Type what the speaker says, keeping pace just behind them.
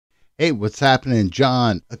Hey, what's happening,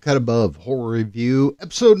 John? A Cut Above Horror Review,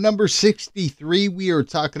 episode number 63. We are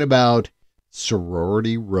talking about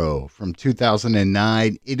Sorority Row from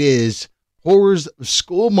 2009. It is Horrors of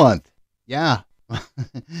School Month. Yeah,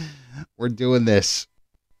 we're doing this.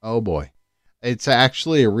 Oh boy. It's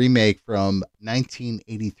actually a remake from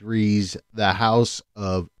 1983's The House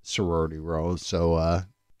of Sorority Row. So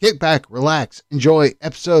kick back, relax, enjoy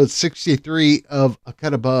episode 63 of A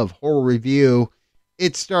Cut Above Horror Review.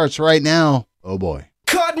 It starts right now. Oh boy.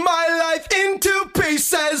 Cut my life into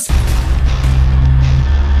pieces.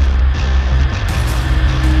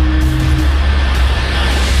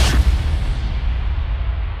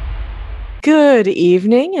 Good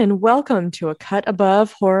evening and welcome to A Cut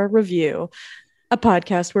Above Horror Review, a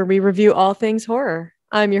podcast where we review all things horror.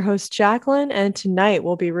 I'm your host, Jacqueline, and tonight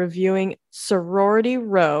we'll be reviewing Sorority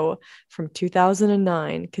Row from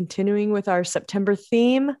 2009, continuing with our September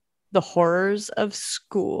theme, the horrors of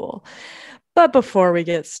school. But before we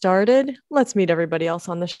get started, let's meet everybody else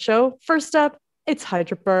on the show. First up, it's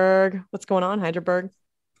Hydraberg. What's going on, Hydraberg?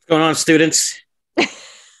 What's going on, students?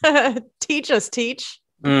 Teach us, teach.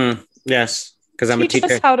 Yes, because I'm a teacher.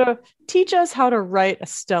 Teach us how to write a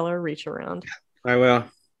stellar reach around. I will.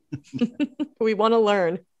 We want to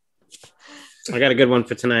learn. I got a good one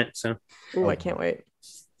for tonight. So, I can't wait.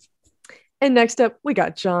 And next up, we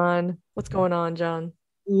got John. What's going on, John?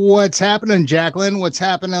 What's happening, Jacqueline? What's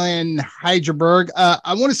happening, Hydraberg?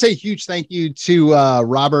 I want to say a huge thank you to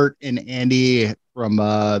Robert and Andy from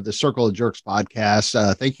the Circle of Jerks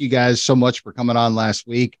podcast. Thank you guys so much for coming on last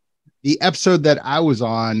week. The episode that I was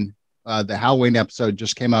on, the Halloween episode,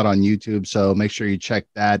 just came out on YouTube, so make sure you check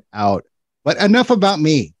that out. But enough about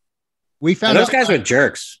me. We found those guys were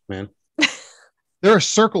jerks, man. They're a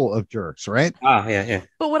circle of jerks, right? Oh, yeah.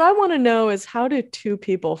 But what I want to know is, how do two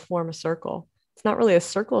people form a circle? It's not really a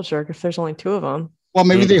circle jerk if there's only two of them. Well,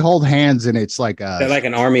 maybe they hold hands and it's like they're like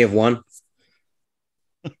an army of one.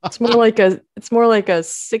 It's more like a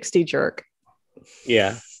 60 jerk.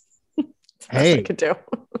 Yeah. Hey, I could do.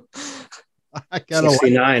 I got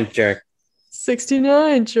 69 jerk.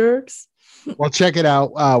 69 jerks. Well, check it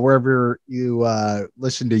out wherever you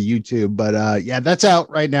listen to YouTube. But yeah, that's out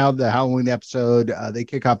right now. The Halloween episode. They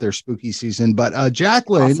kick off their spooky season. But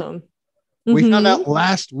Jacqueline, awesome. We found out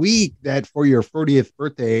last week that for your 40th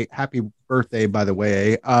birthday, happy birthday, by the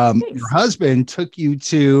way, your husband took you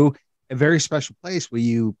to a very special place. Will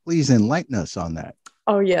you please enlighten us on that?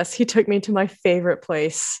 Oh, yes. He took me to my favorite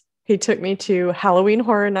place. He took me to Halloween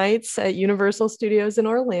Horror Nights at Universal Studios in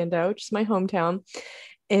Orlando, which is my hometown.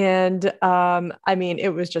 And I mean,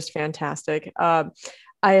 it was just fantastic. I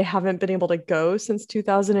haven't been able to go since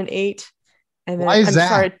 2008. And then, why is that?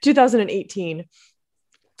 Sorry, 2018.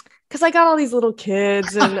 Because I got all these little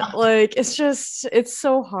kids and like, it's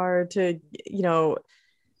so hard to,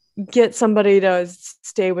 get somebody to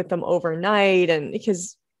stay with them overnight. And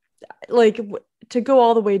because like to go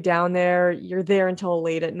all the way down there, you're there until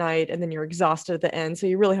late at night and then you're exhausted at the end. So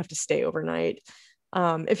you really have to stay overnight.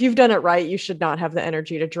 If you've done it right, you should not have the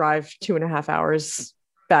energy to drive 2.5 hours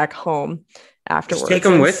back home afterwards. Just take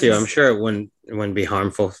them with you. I'm sure it wouldn't be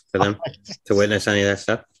harmful for them to witness any of that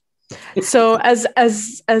stuff. So as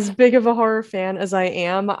big of a horror fan as I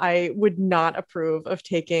am, I would not approve of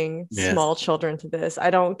taking small children to this. I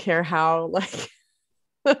don't care how, like,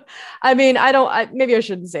 I mean, maybe I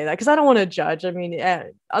shouldn't say that because I don't want to judge. I mean,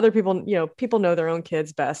 other people, people know their own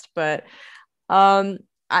kids best, but I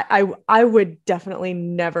would definitely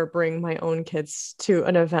never bring my own kids to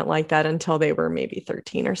an event like that until they were maybe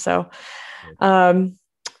 13 or so.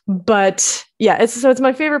 But yeah, it's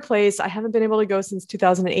my favorite place. I haven't been able to go since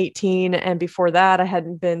 2018. And before that, I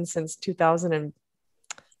hadn't been since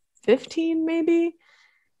 2015, maybe.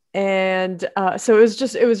 And so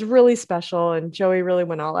it was really special. And Joey really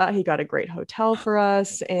went all out. He got a great hotel for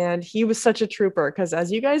us. And he was such a trooper because,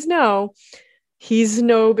 as you guys know, he's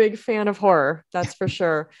no big fan of horror. That's for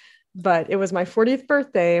sure. But it was my 40th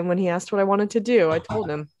birthday. And when he asked what I wanted to do, I told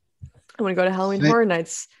him I want to go to Halloween Horror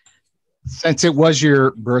Nights. Since it was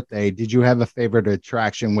your birthday, did you have a favorite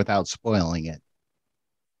attraction without spoiling it?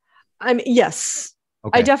 I mean, yes,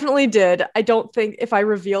 okay. I definitely did. I don't think if I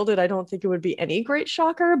revealed it, I don't think it would be any great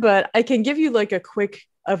shocker, but I can give you like a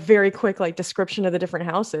very quick like description of the different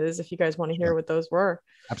houses if you guys want to hear what those were.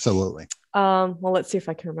 Absolutely. Well, let's see if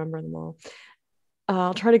I can remember them all.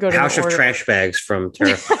 I'll try to go to House of Trash Bags from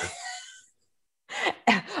Terrifying.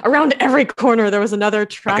 Around every corner there was another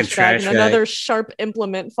trash bag and another sharp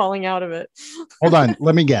implement falling out of it. Hold on,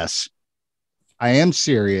 let me guess. I am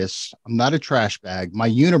serious. I'm not a trash bag. My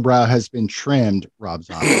unibrow has been trimmed, Rob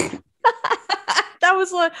Zombie. That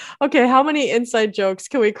was like, okay, how many inside jokes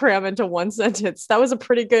can we cram into one sentence? That was a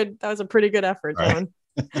pretty good effort, Right.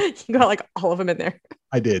 Dylan. You got like all of them in there.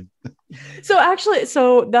 I did.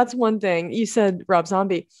 So that's one thing. You said Rob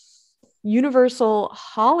Zombie. Universal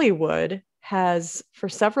Hollywood has for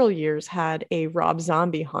several years had a Rob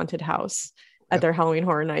Zombie haunted house at their Halloween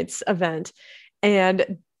Horror Nights event.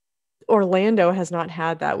 And Orlando has not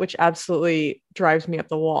had that, which absolutely drives me up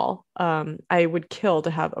the wall. I would kill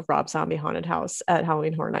to have a Rob Zombie haunted house at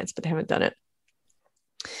Halloween Horror Nights, but they haven't done it.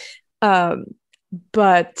 So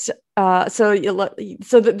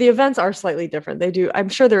the events are slightly different. They do. I'm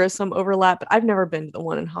sure there is some overlap, but I've never been to the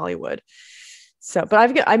one in Hollywood. So, but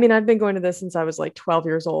I've been going to this since I was like 12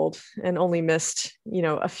 years old and only missed,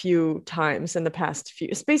 a few times in the past few,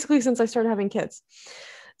 basically since I started having kids.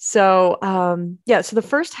 So, so the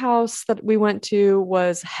first house that we went to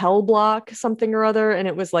was Hell Block something or other. And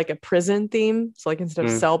it was like a prison theme. So like instead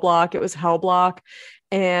of Cell Block, it was Hell Block.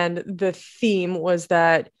 And the theme was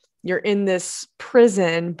that you're in this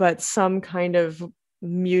prison, but some kind of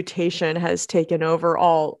mutation has taken over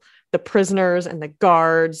all the prisoners and the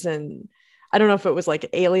guards. And I don't know if it was like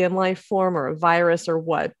alien life form or a virus or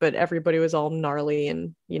what, but everybody was all gnarly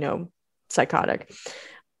and, psychotic.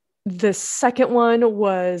 The second one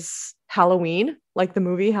was Halloween, like the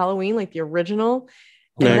movie Halloween, like the original.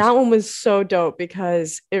 And that one was so dope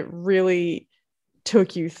because it really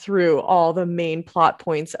took you through all the main plot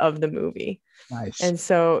points of the movie. Nice. And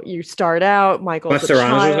so you start out, Michael's Buster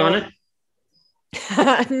Rhymes was on it?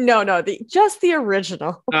 No, just the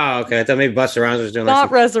original. Oh, okay. I thought maybe Buster Rhymes was doing not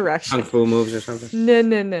like Resurrection kung fu moves or something.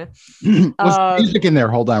 No. Was the music in there?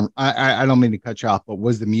 Hold on. I don't mean to cut you off, but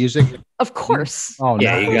was the music? Of course. Oh,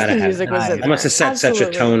 yeah, nice. you gotta have music was in I must have set such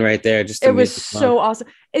a tone right there. Just it was so awesome.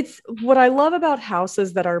 It's what I love about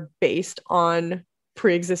houses that are based on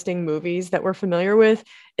pre-existing movies that we're familiar with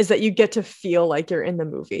is that you get to feel like you're in the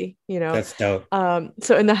movie. That's dope.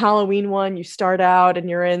 So in the Halloween one, you start out and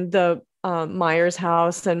you're in the Myers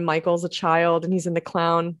house and Michael's a child and he's in the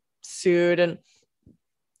clown suit and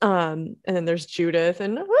then there's Judith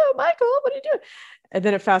and Michael, what are you doing? And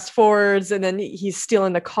then it fast forwards and then he's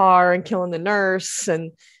stealing the car and killing the nurse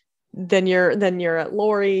and then you're at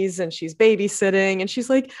Lori's and she's babysitting and she's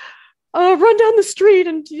like, run down the street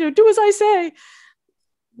and do as I say.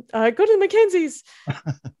 Go to the Mackenzie's.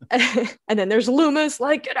 And then there's Loomis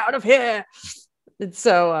like, get out of here. And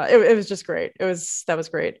so it was just great. That was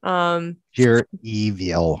great. Pure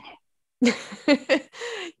evil.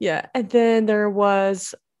 Yeah. And then there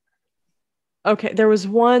was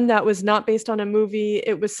one that was not based on a movie.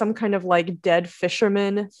 It was some kind of like dead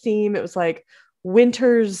fisherman theme. It was like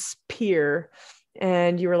Winter's Pier.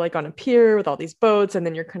 And you were like on a pier with all these boats. And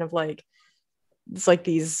then you're kind of like, it's like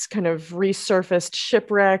these kind of resurfaced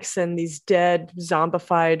shipwrecks and these dead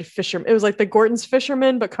zombified fishermen. It was like the Gorton's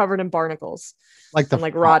Fishermen, but covered in barnacles. Like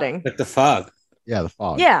rotting. Like the fog. Yeah, the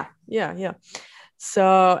fog. Yeah.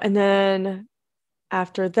 So, and then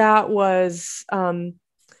after that was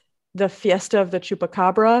the Fiesta of the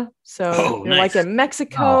Chupacabra. So you're like in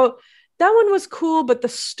Mexico. Oh. That one was cool, but the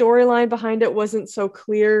storyline behind it wasn't so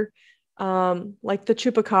clear. Like the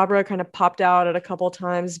Chupacabra kind of popped out at a couple of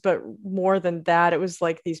times, but more than that, it was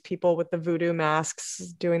like these people with the voodoo masks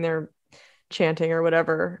doing their chanting or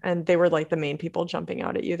whatever, and they were like the main people jumping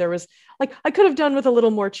out at you. There was like I could have done with a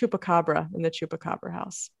little more Chupacabra in the Chupacabra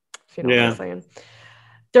house, if you know what I'm saying.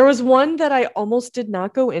 There was one that I almost did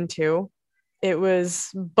not go into. It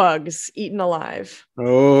was Bugs Eaten Alive.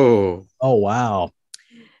 Oh wow.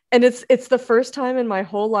 And it's the first time in my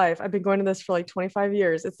whole life, I've been going to this for like 25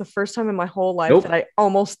 years. It's the first time in my whole life that I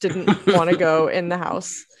almost didn't want to go in the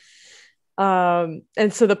house. And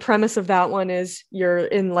so the premise of that one is you're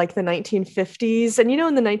in like the 1950s. And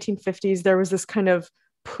in the 1950s, there was this kind of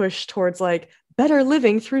push towards like better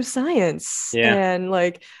living through science. Yeah. And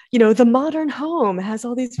like, the modern home has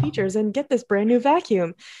all these features and get this brand new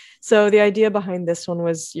vacuum. So the idea behind this one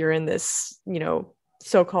was you're in this,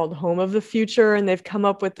 so-called home of the future, and they've come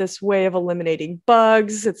up with this way of eliminating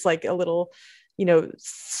bugs. It's like a little,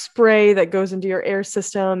 spray that goes into your air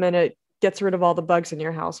system and it gets rid of all the bugs in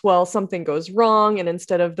your house. Well, something goes wrong, and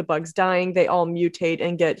instead of the bugs dying, they all mutate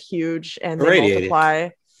and get huge and they multiply.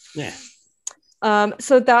 Yeah.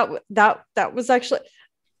 So that was actually,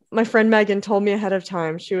 my friend Megan told me ahead of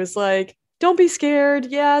time. She was like, don't be scared.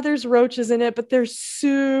 Yeah, there's roaches in it, but they're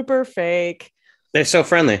super fake. They're so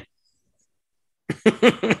friendly.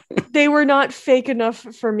 They were not fake enough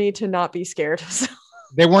for me to not be scared. So.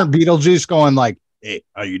 They weren't Beetlejuice going like, "Hey,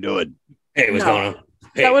 how you doing? Hey, what's going on?"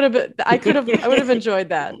 Hey. That would have been. I would have enjoyed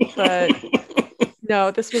that, but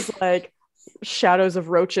no. This was like shadows of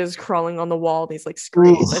roaches crawling on the wall. These like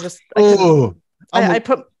screams. I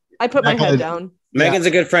put my head Jacqueline- down. Megan's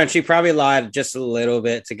a good friend. She probably lied just a little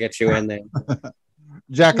bit to get you in there.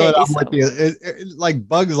 Jacqueline, Maybe I'm with so. you. Like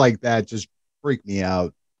bugs like that just freak me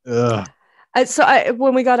out. Ugh.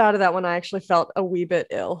 When we got out of that one, I actually felt a wee bit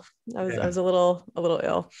ill. I Yeah. was a little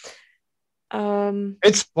ill.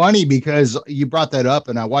 It's funny because you brought that up,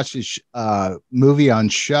 and I watched this movie on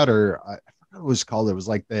Shudder. I forgot what it was called. It was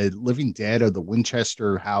like the Living Dead of the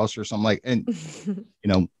Winchester House or something like. And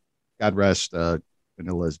God rest Queen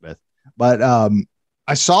Elizabeth. But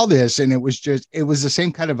I saw this, and it was the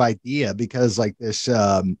same kind of idea because like this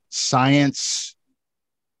science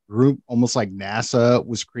group, almost like NASA,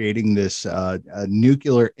 was creating this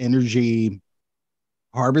nuclear energy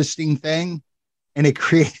harvesting thing, and it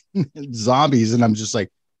created zombies. And I'm just like,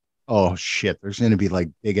 oh shit, there's going to be like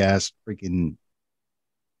big ass freaking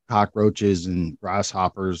cockroaches and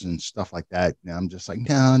grasshoppers and stuff like that. And I'm just like,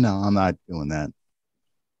 no, I'm not doing that.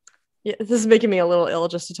 Yeah, this is making me a little ill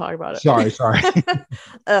just to talk about it. Sorry.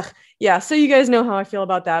 Yeah, so you guys know how I feel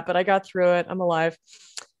about that, but I got through it. I'm alive.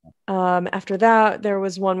 After that, there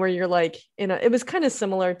was one where you're like it was kind of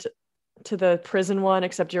similar to the prison one,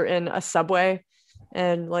 except you're in a subway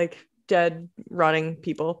and like dead, rotting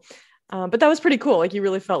people. But that was pretty cool. Like you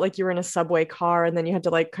really felt like you were in a subway car, and then you had to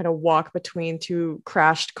like kind of walk between two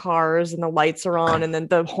crashed cars, and the lights are on, and then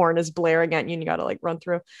the horn is blaring at you, and you got to like run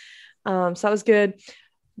through. So that was good.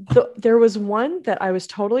 There was one that I was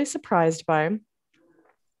totally surprised by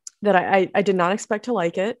that I did not expect to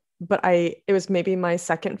like it, but it was maybe my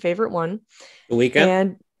second favorite one. The Weeknd?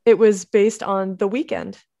 And it was based on The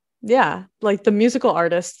Weeknd. Yeah, like the musical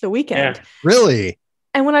artist, The Weeknd. Yeah. Really?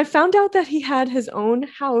 And when I found out that he had his own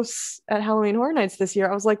house at Halloween Horror Nights this year,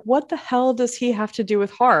 I was like, what the hell does he have to do with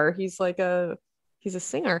horror? He's a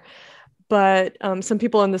singer. But some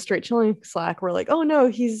people in the Straight Chilling Slack were like, oh no,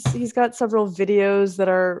 he's got several videos that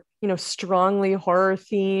are, strongly horror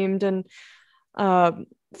themed. And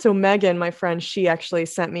so Megan, my friend, she actually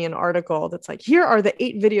sent me an article that's like, here are the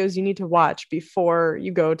 8 videos you need to watch before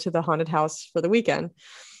you go to the haunted house for the weekend.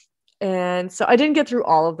 And so I didn't get through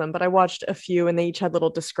all of them, but I watched a few, and they each had little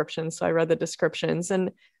descriptions. So I read the descriptions,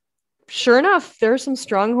 and sure enough, there are some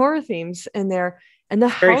strong horror themes in there. And the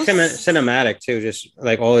Very house cinematic too, just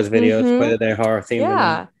like all his videos, whether they're horror themed.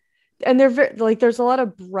 Yeah. And they're very, like, there's a lot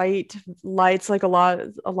of bright lights, like a lot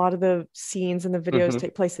of the scenes in the videos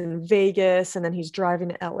take place in Vegas, and then he's driving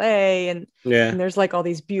to LA, and there's like all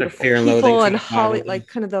these beautiful people and like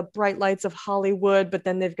kind of the bright lights of Hollywood, but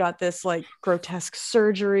then they've got this like grotesque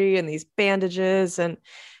surgery and these bandages, and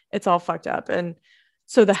it's all fucked up. And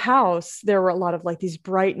so the house, there were a lot of like these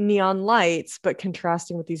bright neon lights, but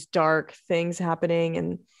contrasting with these dark things happening.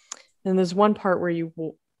 And there's one part where you're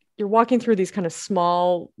walking through these kind of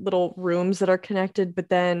small little rooms that are connected, but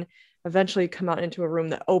then eventually you come out into a room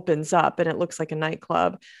that opens up, and it looks like a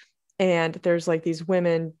nightclub. And there's like these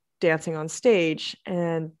women dancing on stage,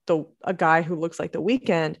 and a guy who looks like The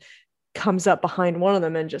Weeknd comes up behind one of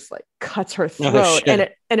them and just like cuts her throat, and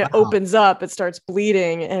it opens up, it starts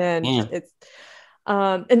bleeding, and it's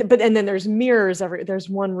and then there's mirrors there's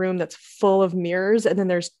one room that's full of mirrors, and then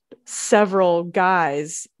there's several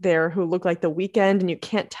guys there who look like The Weeknd, and you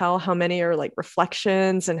can't tell how many are like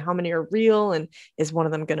reflections and how many are real, and is one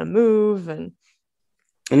of them gonna move. And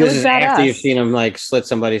this is after you've seen him like slit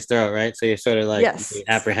somebody's throat, right? So you're sort of like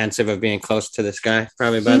apprehensive of being close to this guy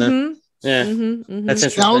probably by then. That's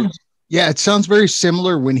interesting. It sounds very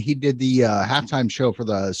similar when he did the halftime show for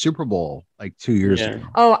the Super Bowl like 2 years ago.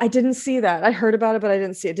 Oh, I didn't see that. I heard about it, but I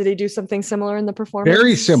didn't see it. Did he do something similar in the performance?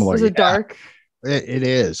 Very similar. Was it dark? It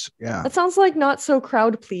is. Yeah. That sounds like not so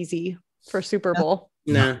crowd pleasy for Super Bowl.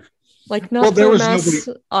 No. Like not for mass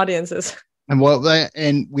audiences. And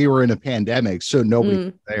we were in a pandemic, so nobody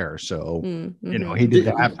was there. So, he did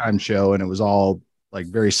the halftime show, and it was all like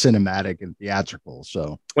very cinematic and theatrical.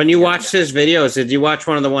 So when you watched his videos, did you watch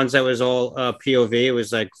one of the ones that was all POV? It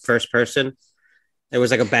was like first person. It was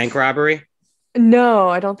like a bank robbery. No,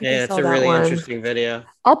 I don't think I saw that one. It's a really interesting video.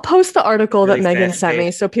 I'll post the article that Megan sent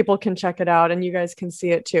me so people can check it out, and you guys can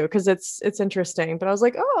see it too, because it's interesting. But I was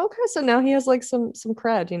like, oh, okay, so now he has like some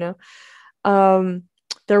cred,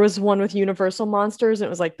 There was one with Universal monsters, and it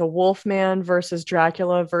was like the Wolfman versus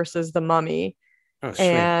Dracula versus the Mummy. Oh, sweet.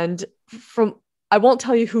 And I won't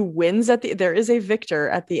tell you who wins there is a victor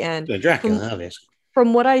at the end. The Dracula, obviously.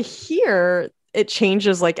 From what I hear, it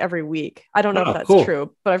changes like every week. I don't know if that's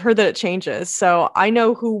true, but I've heard that it changes. So I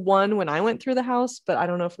know who won when I went through the house, but I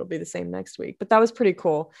don't know if it'll be the same next week. But that was pretty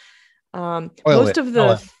cool. Tell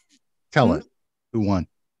it. Who won?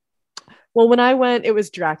 Well, when I went, it was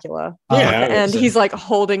Dracula. And he's like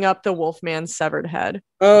holding up the Wolfman's severed head.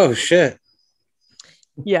 Oh, shit.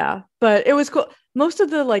 Yeah, but it was cool. most of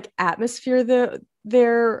the like atmosphere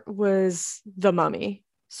there was The Mummy.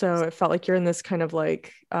 So it felt like you're in this kind of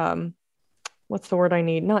like what's the word I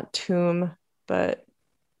need? Not tomb, but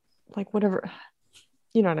like whatever.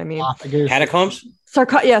 You know what I mean? Catacombs?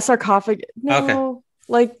 Sarcophagus. No,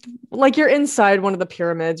 okay. Like you're inside one of the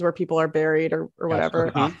pyramids where people are buried or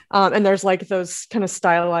whatever. And there's like those kind of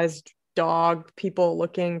stylized dog people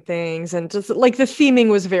looking things, and just like the theming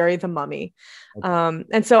was very The Mummy.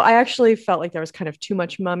 And so I actually felt like there was kind of too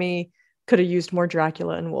much Mummy. Could have used more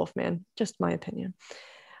Dracula and Wolfman, just my opinion.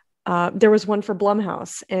 There was one for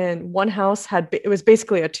Blumhouse, and one house it was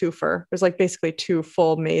basically a twofer. It was like basically two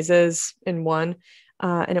full mazes in one.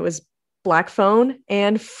 And it was Black Phone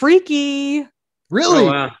and Freaky. Really?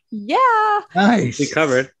 Oh, wow. Yeah. Nice. We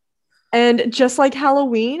covered. And just like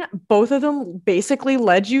Halloween, both of them basically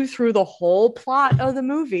led you through the whole plot of the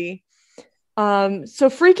movie. So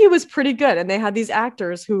Freaky was pretty good. And they had these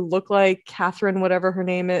actors who look like Catherine, whatever her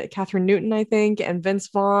name is, Catherine Newton, I think, and Vince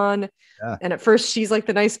Vaughn. Yeah. And at first she's like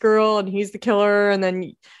the nice girl and he's the killer. And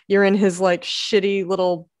then you're in his like shitty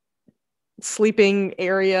little sleeping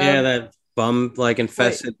area. Yeah, that bum like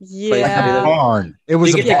infested place. Barn. It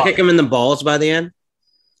was. You get to kick him in the balls by the end.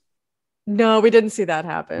 No, we didn't see that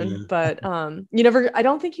happen. But I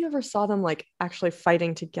don't think you ever saw them like actually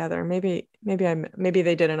fighting together. Maybe they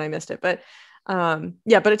did and I missed it. But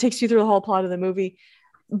but it takes you through the whole plot of the movie.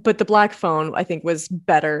 But the Black Phone, I think, was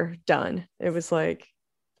better done. It was like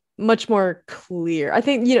much more clear. I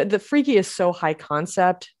think, the Freaky is so high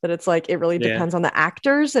concept that it's like it really depends on the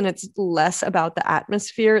actors, and it's less about the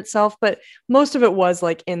atmosphere itself. But most of it was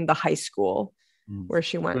like in the high school where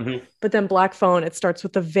she went. But then Black Phone, it starts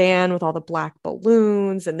with the van with all the black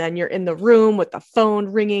balloons, and then you're in the room with the phone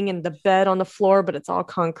ringing and the bed on the floor, but it's all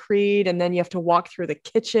concrete. And then you have to walk through the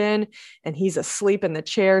kitchen and he's asleep in the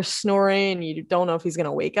chair snoring, and you don't know if he's going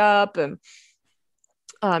to wake up. And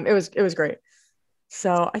it was great.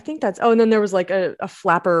 So I think and then there was like a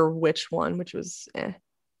flapper witch one, which was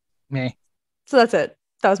meh. So that's it.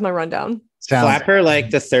 That was my rundown. Flapper, like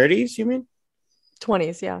the 30s, you mean?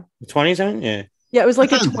 20s, yeah. The 20s, I mean? Yeah. Yeah, it was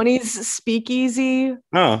like a 20s speakeasy.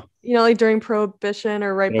 Oh. Like during Prohibition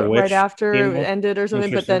or right after it ended or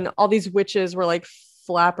something. But then all these witches were like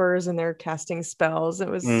flappers and they're casting spells. It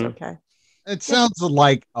was okay. It sounds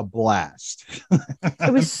like a blast.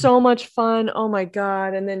 It was so much fun. Oh my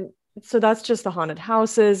God. And then, so that's just the haunted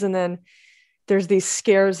houses. And then there's these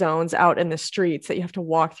scare zones out in the streets that you have to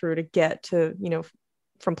walk through to get to,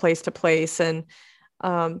 from place to place. And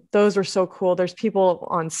those are so cool. There's people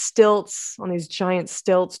on stilts, on these giant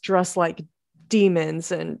stilts, dressed like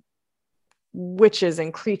demons and witches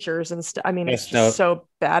and creatures and stuff. I mean, it's just so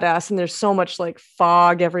badass. And there's so much like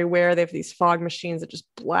fog everywhere. They have these fog machines that just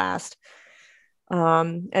blast.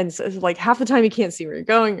 And so like half the time you can't see where you're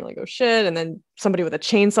going. You're like, oh shit. And then somebody with a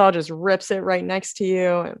chainsaw just rips it right next to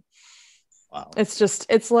you. And wow.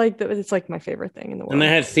 It's like my favorite thing in the world. And they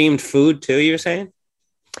had themed food too, you were saying?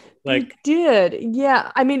 Like did.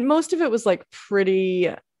 Yeah. I mean, most of it was like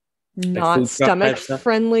pretty not stomach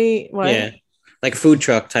friendly. What? Yeah. Like food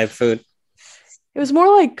truck type food. It was more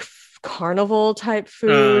like carnival type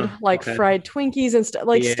food, fried Twinkies and stuff,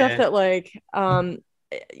 stuff that like,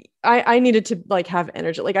 I needed to like have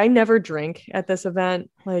energy. Like I never drink at this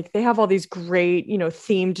event. Like they have all these great,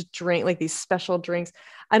 themed drink, like these special drinks.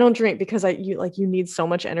 I don't drink because you need so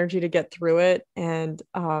much energy to get through it. And,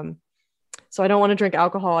 so I don't want to drink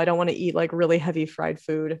alcohol. I don't want to eat like really heavy fried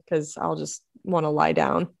food because I'll just want to lie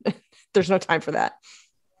down. There's no time for that.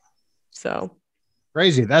 So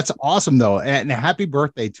crazy. That's awesome though. And happy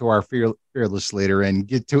birthday to our fearless leader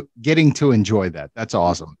and getting to enjoy that. That's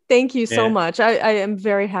awesome. Thank you so much. I am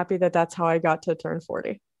very happy that that's how I got to turn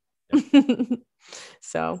 40.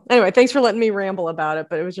 So anyway, thanks for letting me ramble about it,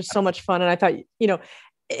 but it was just so much fun. And I thought,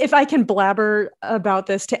 if I can blabber about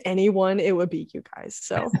this to anyone, it would be you guys.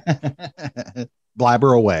 So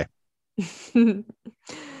blabber away.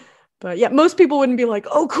 But yeah, most people wouldn't be like,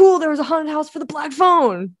 oh, cool, there was a haunted house for the Black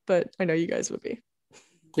Phone. But I know you guys would be.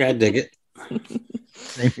 Yeah, I dig it.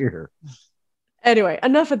 Same here. Anyway,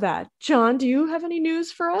 enough of that. John, do you have any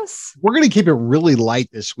news for us? We're going to keep it really light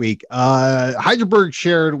this week. Heidelberg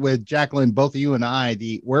shared with Jacqueline, both of you and I,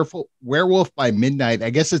 the Werewolf by Midnight. I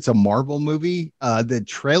guess it's a Marvel movie. The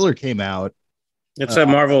trailer came out. It's a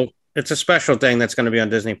Marvel. It's a special thing that's going to be on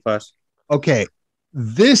Disney Plus. Okay.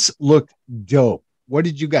 This looked dope. What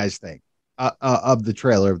did you guys think of the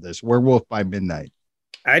trailer of this Werewolf by Midnight?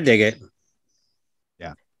 I dig it.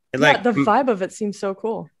 Yeah. The vibe of it seems so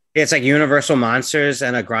cool. It's like Universal Monsters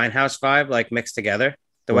and a Grindhouse vibe, like mixed together.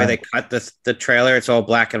 The way they cut the trailer, it's all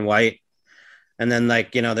black and white. And then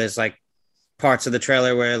there's like parts of the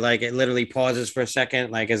trailer where like it literally pauses for a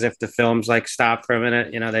second, like as if the film's like stopped for a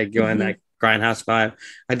minute. They go in that grindhouse vibe.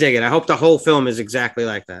 I dig it. I hope the whole film is exactly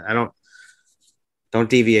like that. I don't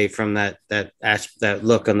deviate from that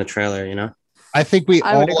look on the trailer. I think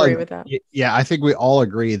I would agree with that. Yeah, I think we all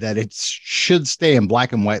agree that it should stay in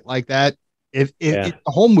black and white like that. If the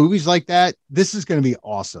whole movie's like that, this is going to be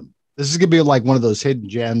awesome. This is going to be like one of those hidden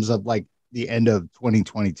gems of like the end of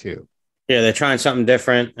 2022. Yeah, they're trying something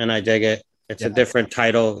different, and I dig it. It's a different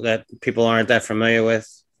title that people aren't that familiar with.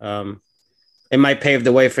 It might pave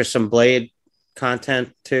the way for some Blade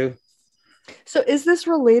content too. So is this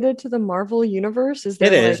related to the Marvel universe? Is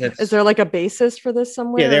there is there like a basis for this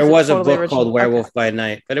somewhere? Yeah, there was a book called Werewolf by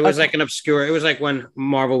Night, but it was like an obscure, it was like when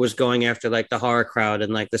Marvel was going after like the horror crowd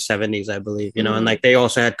in like the 70s, I believe, and like they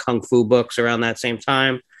also had Kung Fu books around that same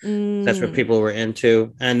time. That's what people were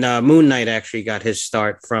into. And Moon Knight actually got his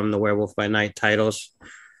start from the Werewolf by Night titles.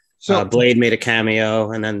 So Blade made a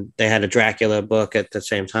cameo, and then they had a Dracula book at the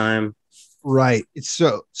same time. Right. It's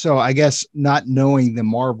so I guess not knowing the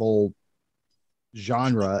Marvel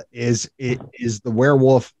genre, is the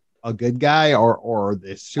werewolf a good guy or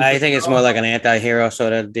the super I think it's more like an anti-hero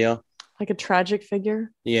sort of deal, like a tragic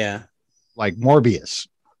figure. Yeah, like Morbius.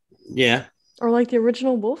 Yeah, or like the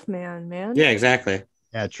original Wolfman, man. Yeah, exactly.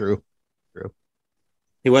 Yeah, true.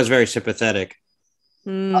 He was very sympathetic.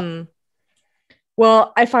 Well,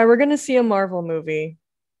 if I were going to see a Marvel movie,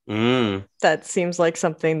 that seems like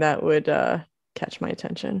something that would catch my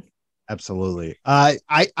attention. Absolutely. I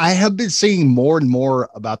have been seeing more and more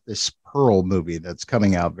about this Pearl movie that's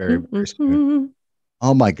coming out very, very soon.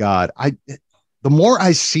 Oh my God. The more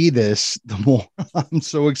I see this, the more I'm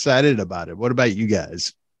so excited about it. What about you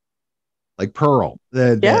guys? Like Pearl,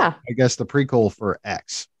 I guess the prequel for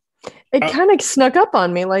X. It kind of snuck up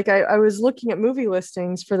on me. Like I was looking at movie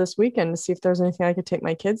listings for this weekend to see if there's anything I could take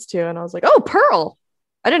my kids to. And I was like, oh, Pearl.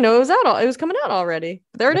 I didn't know it was out. It was coming out already.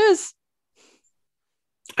 There it is.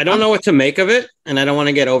 I don't know what to make of it, and I don't want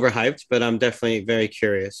to get overhyped, but I'm definitely very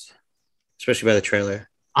curious, especially by the trailer.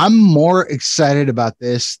 I'm more excited about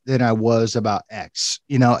this than I was about X.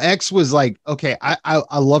 X was like, okay,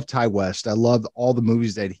 I love Ty West. I love all the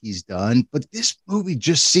movies that he's done, but this movie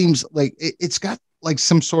just seems like it's got like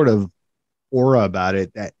some sort of aura about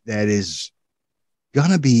it that is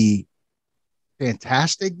gonna be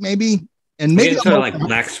fantastic, maybe. And maybe sort of like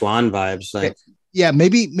Black Swan vibes, like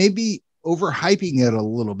maybe overhyping it a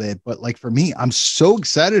little bit, but like for me, I'm so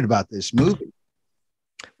excited about this movie.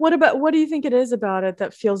 What do you think it is about it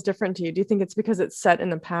that feels different to you? Do you think it's because it's set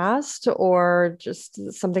in the past, or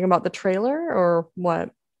just something about the trailer, or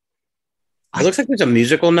what? It looks like there's a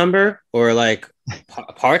musical number, or like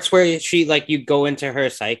parts where she like you go into her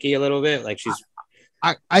psyche a little bit, like she's.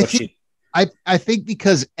 I think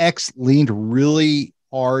because X leaned really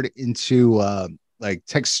hard into like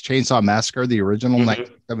Texas Chainsaw Massacre, the original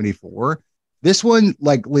 1974. This one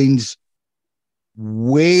like leans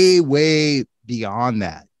way beyond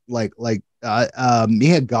that. Like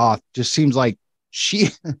Mia Goth just seems like she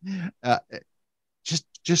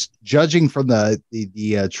just judging from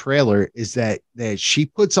the trailer is that she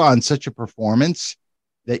puts on such a performance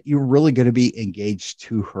that you're really going to be engaged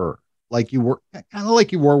to her, like you were kind of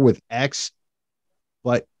like you were with X,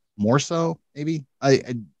 but more so maybe.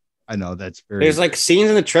 I know that's very. There's like scenes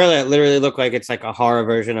in the trailer that literally look like it's like a horror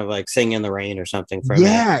version of like Singing in the Rain or something.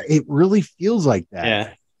 It really feels like that.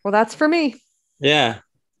 Yeah. Well, that's for me. Yeah.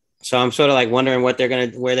 So I'm sort of like wondering where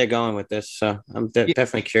they're going with this. So I'm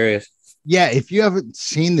definitely curious. Yeah, if you haven't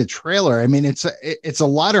seen the trailer, I mean, it's a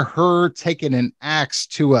lot of her taking an axe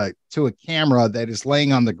to a camera that is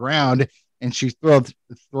laying on the ground, and she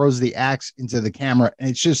throws the axe into the camera,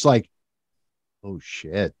 and it's just like, oh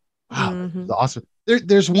shit, wow, that's awesome.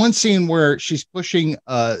 There's one scene where she's pushing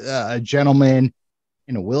a gentleman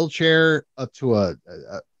in a wheelchair up to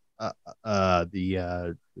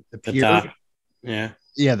the pier.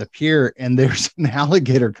 The pier, and there's an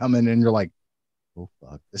alligator coming, and you're like, oh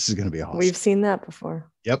fuck, this is gonna be awesome. We've seen that before.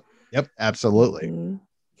 Yep, absolutely.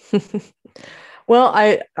 Well,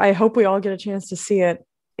 I hope we all get a chance to see it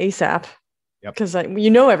ASAP. Yep. Because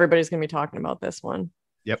everybody's gonna be talking about this one.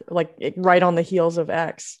 Yep. Like right on the heels of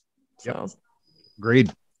X. So. Yep.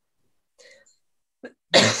 Agreed.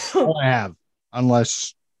 All I have,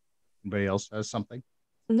 unless anybody else has something.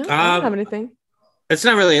 No, I don't have anything. It's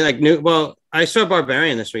not really like new. Well, I saw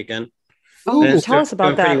Barbarian this weekend. Oh, tell us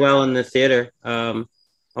about that. Pretty well in the theater, for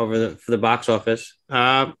the box office.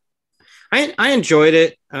 I enjoyed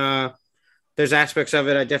it. There's aspects of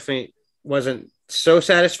it I definitely wasn't so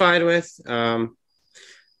satisfied with.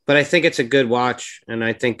 But I think it's a good watch, and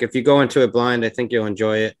I think if you go into it blind, I think you'll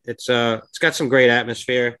enjoy it. It's got some great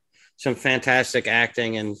atmosphere, some fantastic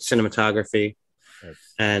acting and cinematography, Right.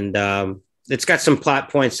 and it's got some plot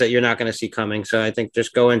points that you're not going to see coming. So I think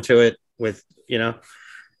just go into it with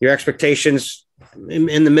your expectations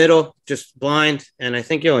in the middle, just blind, and I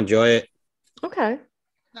think you'll enjoy it. Okay.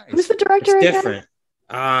 Nice. Who's the director It's again?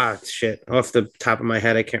 different. Shit. Off the top of my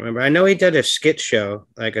head, I can't remember. I know he did a skit show,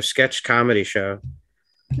 like a sketch comedy show.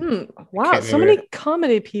 Wow. So remember. many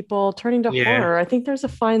comedy people turning to Yeah. horror. I think there's a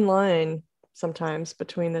fine line sometimes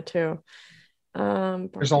between the two.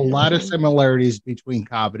 There's a lot of similarities between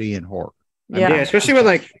comedy and horror. Yeah. Yeah, especially with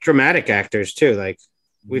like dramatic actors too. Like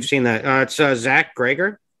we've seen that. It's Zach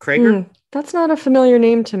Krager. That's not a familiar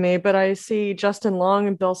name to me, but I see Justin Long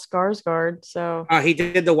and Bill Skarsgård. So He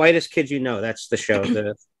did The Whitest Kid You Know. That's the show,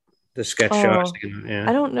 the sketch show. Oh,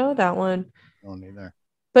 I don't know that one. Don't either.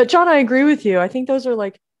 But John, I agree with you. I think those are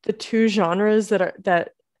like the two genres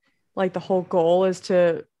that like the whole goal is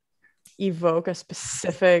to evoke a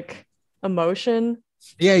specific emotion.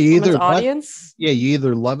 Yeah, you from its either audience. you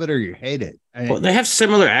either love it or you hate it. Well, they have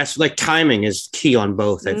similar aspects. Like timing is key on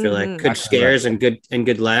both. I feel like good scares and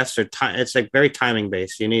good laughs are it's like very timing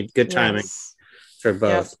based. You need good timing for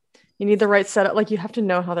both. Yep. You need the right setup. Like you have to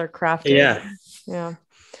know how they're crafted.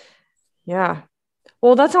 Yeah.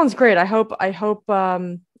 Well, that sounds great. I hope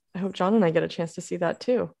John and I get a chance to see that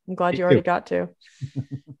too. I'm glad you already got to.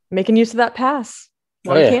 Making use of that pass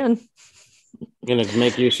while you can. I'm gonna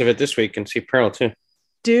make use of it this week and see Pearl too.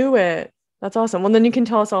 Do it. That's awesome. Well, then you can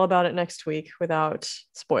tell us all about it next week without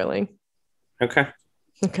spoiling. Okay.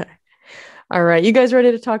 All right. You guys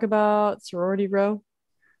ready to talk about Sorority Row?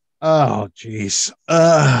 Oh, geez.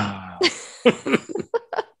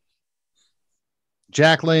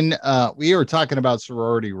 Jacqueline, we are talking about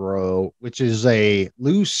Sorority Row, which is a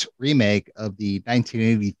loose remake of the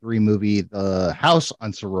 1983 movie, The House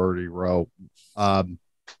on Sorority Row.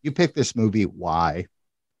 You picked this movie. Why?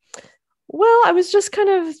 Well, I was just kind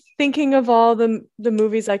of thinking of all the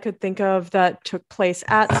movies I could think of that took place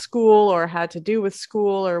at school or had to do with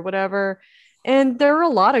school or whatever. And there were a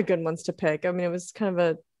lot of good ones to pick. I mean, it was kind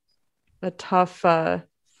of a tough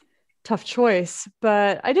choice,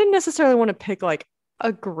 but I didn't necessarily want to pick like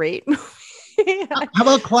a great movie. How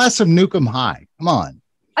about Class of Nukem High? Come on.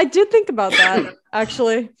 I did think about that,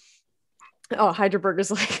 actually. Oh, Heidelberg is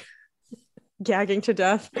like gagging to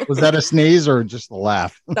death. Was that a sneeze or just a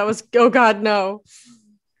laugh? That was, oh God, no.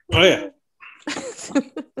 Oh yeah.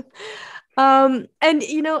 And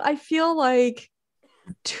I feel like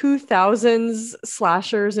 2000s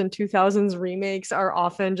slashers and 2000s remakes are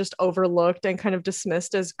often just overlooked and kind of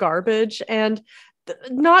dismissed as garbage, and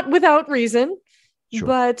not without reason. Sure.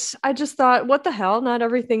 But I just thought, what the hell? Not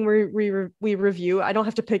everything we review. I don't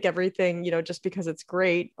have to pick everything, just because it's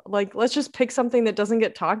great. Like, let's just pick something that doesn't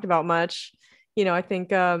get talked about much. I think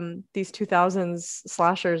these 2000s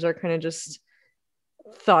slashers are kind of just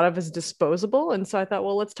thought of as disposable. And so I thought,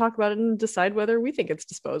 well, let's talk about it and decide whether we think it's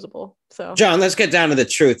disposable. So, John, let's get down to the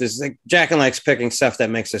truth. Is like Jacqueline likes picking stuff that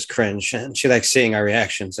makes us cringe, and she likes seeing our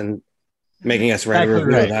reactions and making us write a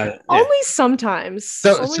review about it. Yeah. Only sometimes.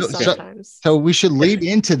 So we should lead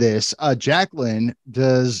into this. Jacqueline,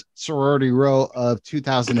 does Sorority Row of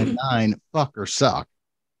 2009 fuck or suck?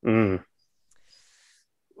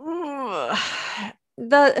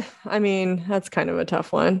 That's kind of a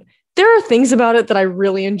tough one. There are things about it that I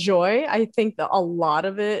really enjoy. I think that a lot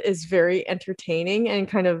of it is very entertaining and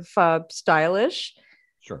kind of stylish.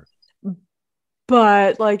 Sure.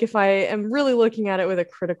 But like, if I am really looking at it with a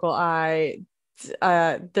critical eye,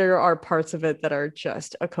 there are parts of it that are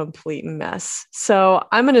just a complete mess. So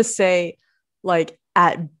I'm going to say, like,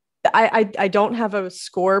 I don't have a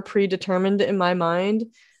score predetermined in my mind,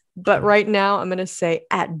 but right now I'm going to say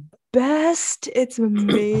at best, it's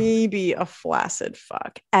maybe a flaccid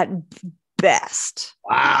fuck at best.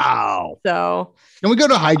 Wow. So can we go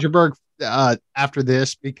to Heidelberg after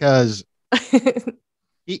this, because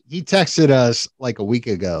he texted us like a week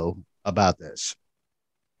ago about this.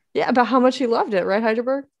 Yeah, about how much he loved it, right,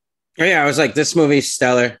 Heidelberg? Oh yeah, I was like, this movie's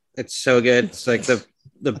stellar. It's so good. It's like the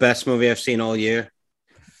best movie I've seen all year.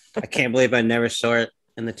 I can't believe I never saw it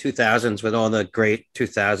in the 2000s with all the great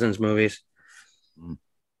 2000s movies.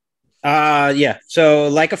 Yeah. So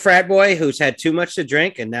like a frat boy who's had too much to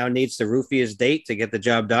drink and now needs to roofie his date to get the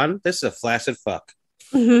job done, this is a flaccid fuck.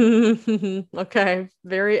 Okay.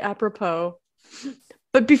 Very apropos.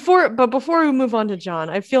 But before we move on to John,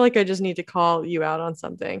 I feel like I just need to call you out on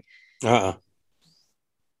something.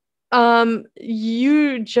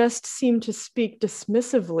 You just seem to speak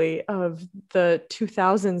dismissively of the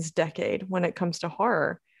 2000s decade when it comes to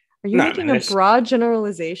horror. Are you making a broad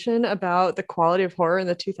generalization about the quality of horror in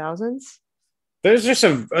the 2000s? There's just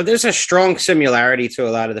there's a strong similarity to a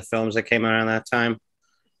lot of the films that came out around that time,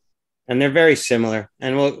 and they're very similar.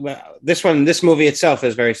 And this movie itself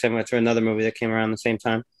is very similar to another movie that came around the same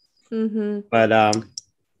time. Mm-hmm. But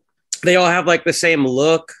they all have like the same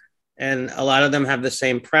look, and a lot of them have the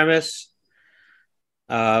same premise.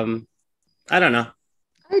 I don't know.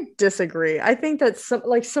 I disagree. I think that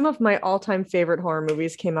some of my all-time favorite horror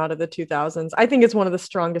movies came out of the 2000s. I think it's one of the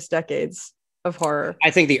strongest decades of horror.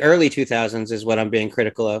 I think the early 2000s is what I'm being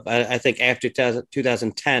critical of. I think after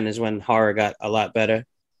 2010 is when horror got a lot better.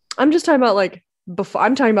 I'm just talking about like before.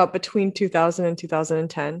 I'm talking about between 2000 and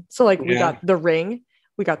 2010. So like we got The Ring,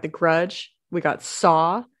 we got The Grudge, we got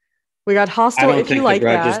Saw, we got Hostel. I don't think The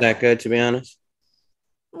Grudge is that good, to be honest.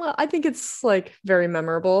 Well, I think it's like very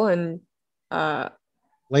memorable and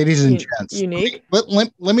ladies and gents, unique.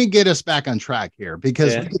 Let me get us back on track here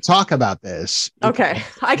because we could talk about this. Okay.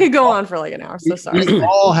 I could go on for like an hour. So sorry. We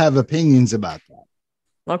all have opinions about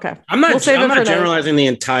that. Okay. I'm not generalizing the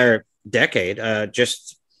entire decade.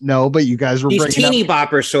 No, but you guys were these teeny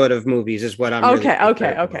bopper sort of movies is what I'm okay.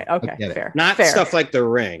 Fair. Not fair. Stuff like The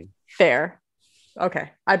Ring. Fair. Okay.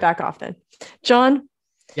 I back off then. John?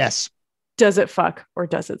 Yes. Does it fuck or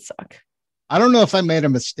does it suck? I don't know if I made a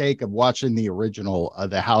mistake of watching the original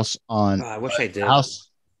The House on. I wish I did. House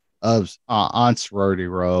of on Sorority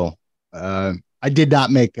Row. I did not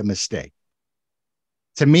make a mistake.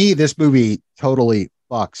 To me, this movie totally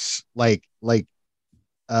fucks.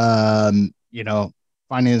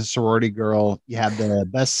 Finding a sorority girl, you have the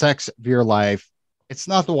best sex of your life. It's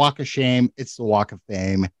not the walk of shame; it's the walk of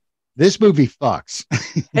fame. This movie fucks.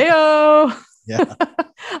 Heyo. Yeah.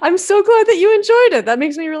 I'm so glad that you enjoyed it. That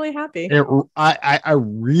makes me really happy. I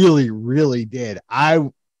really, really did. I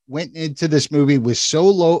went into this movie with so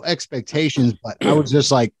low expectations, but I was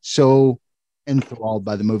just like so enthralled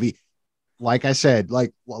by the movie. Like I said,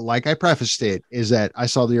 like I prefaced it, is that I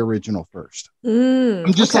saw the original first.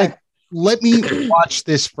 I'm just like, let me watch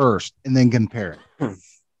this first and then compare it,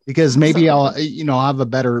 because maybe I'll have a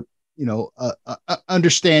better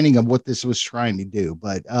understanding of what this was trying to do.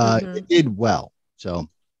 But it did well. So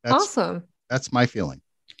that's awesome. That's my feeling.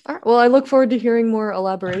 All right. Well, I look forward to hearing more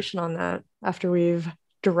elaboration on that after we've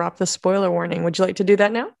dropped the spoiler warning. Would you like to do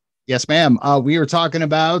that now? Yes, ma'am. We are talking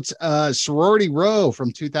about Sorority Row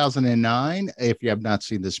from 2009. If you have not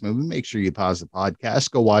seen this movie, make sure you pause the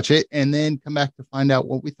podcast, go watch it, and then come back to find out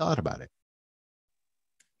what we thought about it.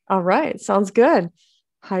 All right. Sounds good.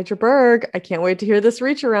 Hydra Berg, I can't wait to hear this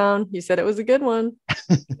reach around. You said it was a good one.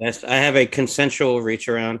 Yes, I have a consensual reach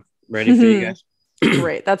around ready for you guys.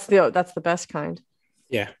 Great. That's the best kind.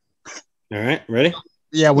 Yeah. All right. Ready?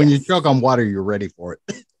 Yeah. When you choke on water, you're ready for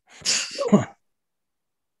it.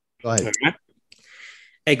 Go ahead. Okay.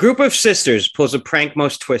 A group of sisters pulls a prank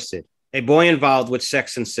most twisted. A boy involved with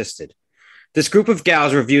sex insisted. This group of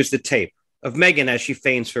gals reviews the tape of Megan as she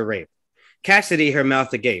feigns for rape. Cassidy, her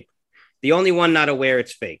mouth agape. The only one not aware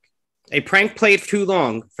it's fake. A prank played too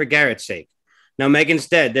long for Garrett's sake. Now Megan's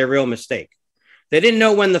dead, their real mistake. They didn't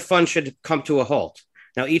know when the fun should come to a halt.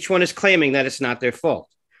 Now each one is claiming that it's not their fault.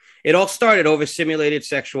 It all started over simulated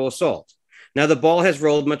sexual assault. Now the ball has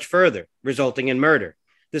rolled much further, resulting in murder.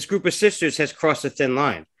 This group of sisters has crossed a thin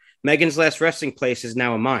line. Megan's last resting place is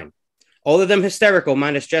now a mine. All of them hysterical,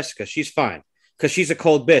 minus Jessica. She's fine, because she's a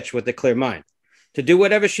cold bitch with a clear mind. To do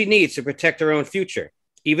whatever she needs to protect her own future,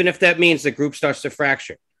 even if that means the group starts to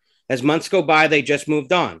fracture. As months go by, they just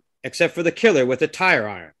moved on, except for the killer with a tire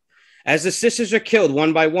iron. As the sisters are killed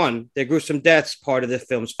one by one, their gruesome deaths part of the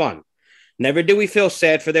film's fun. Never do we feel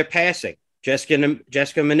sad for their passing.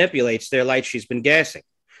 Jessica manipulates their light she's been gassing.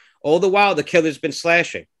 All the while, the killer's been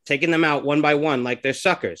slashing, taking them out one by one like they're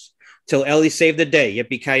suckers, till Ellie saved the day.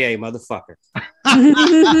 Yippee-ki-yay, motherfucker.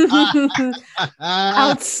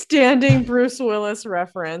 Outstanding Bruce Willis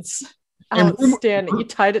reference. Outstanding. You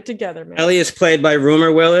tied it together, man. Ellie is played by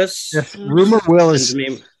Rumor Willis. Yes, Rumor Willis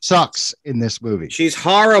sucks in this movie. She's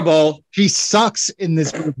horrible. She sucks in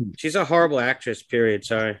this movie. She's a horrible actress, period.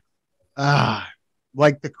 Sorry.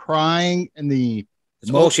 Like the crying and the... It's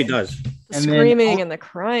all she does. The screaming and the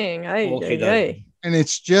crying. And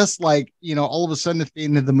it's just like, all of a sudden at the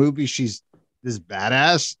end of the movie, she's this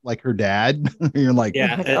badass, like her dad. You're like,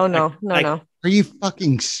 oh, no. Are you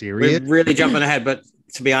fucking serious? We're really jumping ahead, but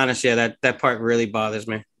to be honest, that part really bothers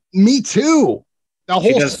me. Me too. The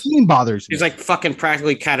whole scene bothers me. She's like fucking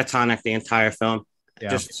practically catatonic the entire film. Yeah.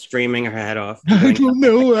 Just screaming her head off. I don't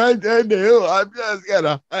know what to do. I'm just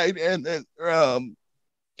gonna hide in this room.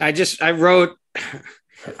 I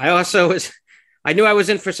knew I was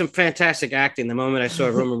in for some fantastic acting the moment I saw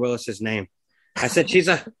Rumor Willis's name. I said, she's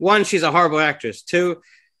a horrible actress. 2,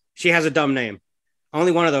 she has a dumb name.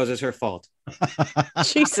 Only one of those is her fault.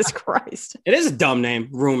 Jesus Christ. It is a dumb name,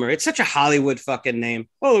 Rumor. It's such a Hollywood fucking name.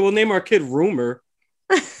 Oh, we'll name our kid Rumor.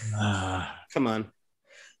 Come on.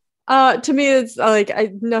 To me, it's like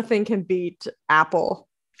nothing can beat Apple.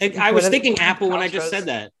 I was thinking Apple when I just said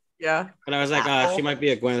that. Yeah. But I was like, she might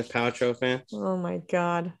be a Gwyneth Paltrow fan. Oh my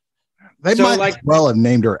God. They might as well have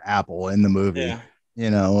named her Apple in the movie. Yeah. You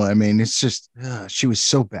know, I mean, it's just she was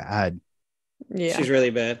so bad. Yeah. She's really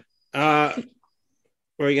bad. What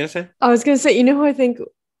were you gonna say? I was gonna say, you know who I think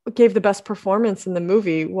gave the best performance in the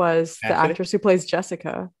movie was the actress who plays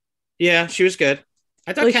Jessica. Yeah, she was good.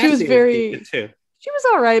 I thought like Cassie she was very good too. She was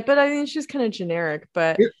all right, but I mean, she's kind of generic.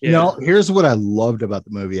 But No, here's what I loved about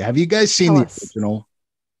the movie. Have you guys seen the original?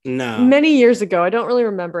 No. Many years ago. I don't really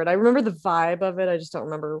remember it. I remember the vibe of it. I just don't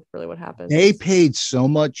remember really what happened. They paid so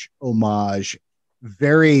much homage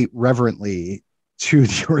very reverently to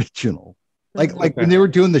the original. Like when they were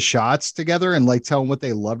doing the shots together and like telling what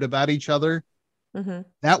they loved about each other.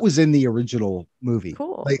 That was in the original movie.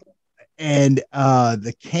 Cool. Like, and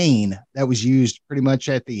the cane that was used pretty much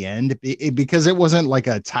at the end because it wasn't like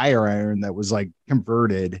a tire iron that was like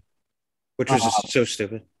converted, which was just so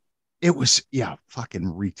stupid. It was fucking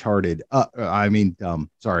retarded. I mean dumb.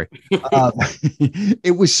 Sorry.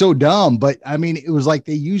 It was so dumb, but I mean it was like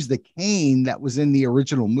they used the cane that was in the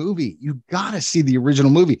original movie. You gotta see the original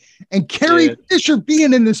movie, and Carrie Fisher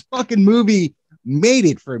being in this fucking movie made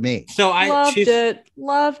it for me. So I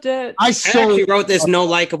loved it. I actually wrote there's no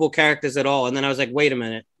likable characters at all, and then I was like, wait a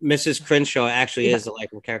minute, Mrs. Crenshaw actually is a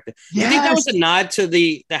likable character. Yes. You think that was a nod to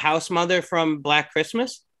the house mother from Black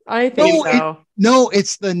Christmas? I think so.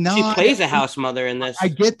 It's the nod. She plays a house mother in this. I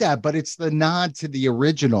get that, but it's the nod to the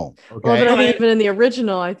original. Okay? Well, but I think even in the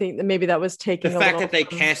original, I think that maybe that was taking the fact that they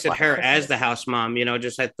casted her as the house mom. You know, I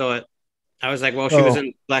was like, well, she was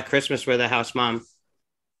in Black Christmas with a house mom.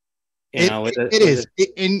 And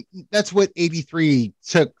that's what 83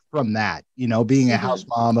 took from that. You know, being a house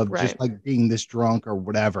mom of just like being this drunk or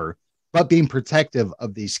whatever, but being protective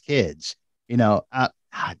of these kids. You know.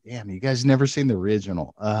 Damn, you guys never seen the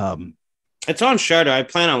original. It's on Shudder. I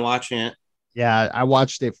plan on watching it. Yeah, I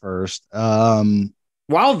watched it first.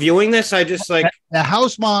 While viewing this, I just like the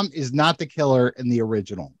house mom is not the killer in the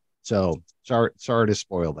original. So sorry to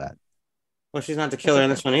spoil that. Well, she's not the killer in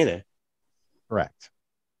this one either. Correct.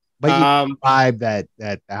 But you vibe that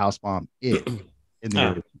the house mom is in the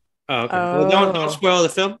original. Oh, okay. Well, don't spoil the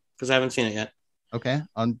film because I haven't seen it yet. Okay,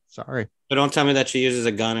 I'm sorry. But don't tell me that she uses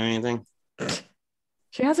a gun or anything.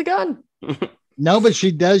 She has a gun. No, but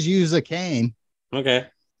she does use a cane. Okay.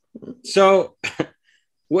 So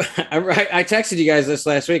I texted you guys this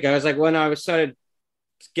last week. I was like, when I started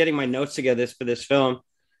getting my notes together for this film,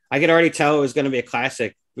 I could already tell it was going to be a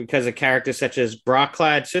classic because of characters such as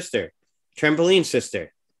bra-clad sister, trampoline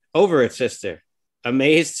sister, over it sister,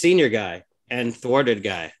 amazed senior guy, and thwarted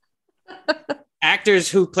guy.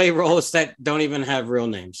 Actors who play roles that don't even have real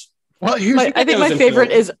names. Well, I think my favorite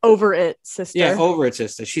is Over It Sister. Yeah, Over It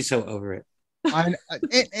Sister. She's so over it.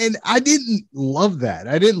 And I didn't love that.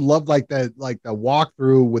 I didn't love like the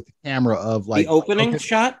walkthrough with the camera of like the opening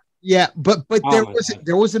shot. Yeah, but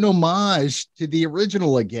there was an homage to the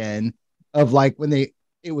original again of like when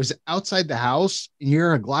it was outside the house and you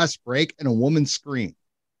hear a glass break and a woman scream.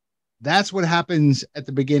 That's what happens at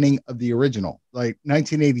the beginning of the original, like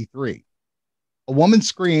 1983. A woman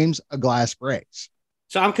screams, a glass breaks.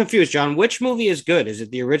 So I'm confused, John. Which movie is good? Is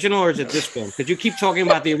it the original or is it this film? Because you keep talking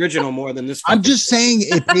about the original more than this film. I'm just saying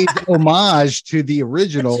it pays homage to the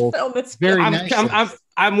original. Very nice.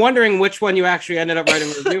 I'm wondering which one you actually ended up writing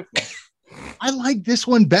a review for. I like this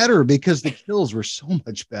one better because the kills were so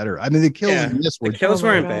much better. I mean, the kills in this were. The kills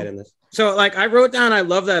weren't bad in this. So, like, I wrote down, I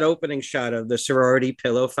love that opening shot of the sorority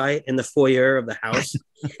pillow fight in the foyer of the house,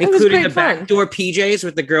 including the backdoor PJs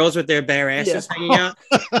with the girls with their bare asses hanging out.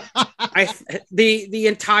 The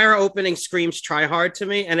entire opening screams try hard to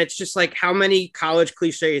me, and it's just like, how many college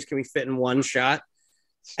cliches can we fit in one shot?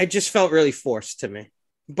 It just felt really forced to me.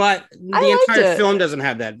 But the entire film doesn't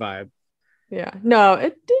have that vibe. Yeah, no,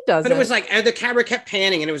 it doesn't. But it was like the camera kept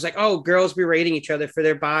panning, and it was like, oh, girls berating each other for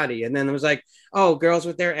their body, and then it was like, oh, girls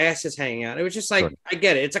with their asses hanging out. It was just like, I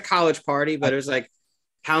get it, it's a college party, but it was like,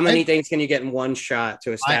 how many things can you get in one shot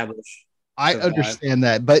to establish? I understand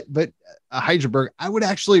that, but Heidelberg, I would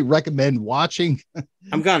actually recommend watching.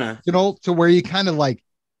 I'm gonna, to where you kind of like,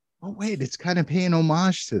 oh wait, it's kind of paying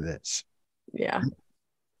homage to this. Yeah.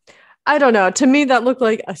 I don't know. To me, that looked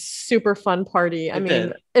like a super fun party. I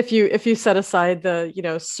mean, if you set aside the,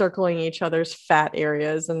 circling each other's fat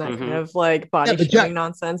areas and that kind of like body shaming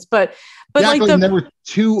nonsense, but like there were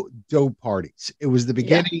two dope parties. It was the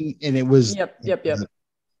beginning and it was yep.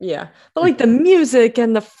 Yeah, but like the music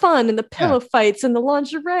and the fun and the pillow fights and the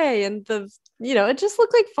lingerie and it just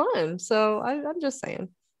looked like fun. So I'm just saying.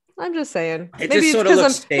 It just sort of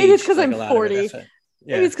looks staged. Maybe it's because like I'm 40.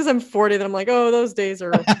 Maybe it's because I'm 40 that I'm like, oh, those days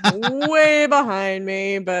are way behind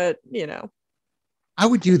me. But I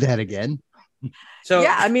would do that again. So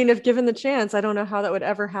yeah, I mean, if given the chance, I don't know how that would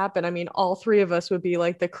ever happen. I mean, all three of us would be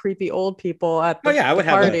like the creepy old people at the, I would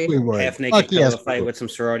have party. a half-naked pillow fight with some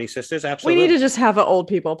sorority sisters. Absolutely. We need to just have an old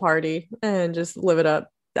people party and just live it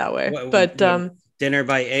up that way. But dinner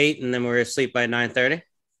by 8 and then we're asleep by 9:30.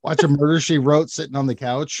 Watch a Murder, She Wrote sitting on the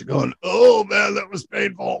couch going, oh man, that was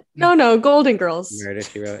painful. No, Golden Girls. Murder,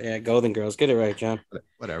 She Wrote. Yeah, Golden Girls. Get it right, John.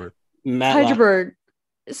 Whatever. Hydraberg.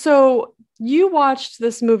 So you watched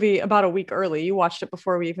this movie about a week early. You watched it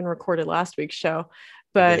before we even recorded last week's show.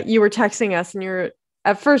 But you were texting us and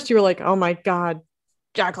at first you were like, oh my God,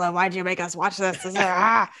 Jacqueline, why'd you make us watch this?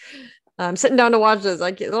 I'm sitting down to watch this.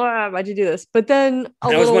 Why'd you do this? But then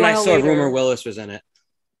that was when I saw Rumor Willis was in it.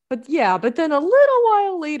 But then a little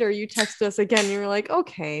while later, you texted us again. And you were like,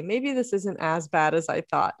 okay, maybe this isn't as bad as I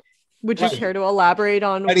thought. Would you care to elaborate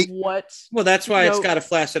on what? Well, that's why it's got a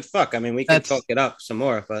flaccid fuck. I mean, we can talk it up some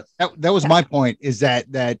more, but that was my point. Is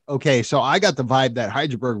that okay? So I got the vibe that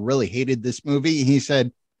Heidelberg really hated this movie. He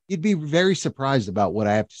said you'd be very surprised about what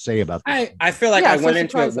I have to say about this. I feel like I went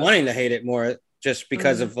into it wanting to hate it more, just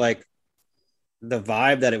because of like the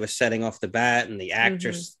vibe that it was setting off the bat, and the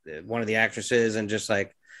actress, one of the actresses, and just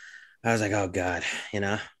like I was like, oh God,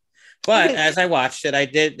 But as I watched it,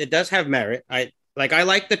 it does have merit. I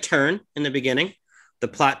like the turn in the beginning, the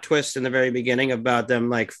plot twist in the very beginning about them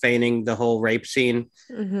like feigning the whole rape scene.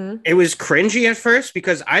 It was cringy at first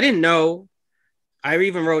because I didn't know. I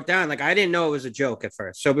even wrote down, like, I didn't know it was a joke at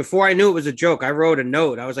first. So before I knew it was a joke, I wrote a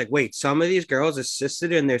note. I was like, wait, some of these girls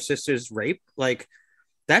assisted in their sister's rape? Like,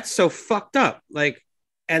 that's so fucked up. Like,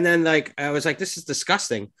 and then like, I was like, this is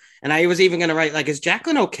disgusting. And I was even going to write, like, is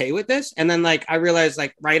Jacqueline okay with this? And then like, I realized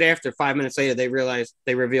like right after 5 minutes later, they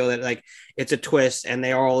reveal that like it's a twist and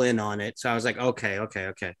they are all in on it. So I was like, okay.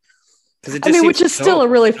 Which is still a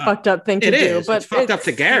really fucked up thing to do, but it's fucked up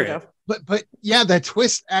to Garrett. But yeah, that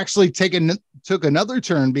twist actually took another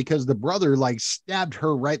turn because the brother like stabbed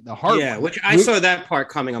her right in the heart. Yeah, which I saw that part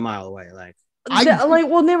coming a mile away. Like,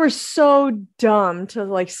 they were so dumb to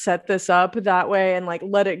like set this up that way and like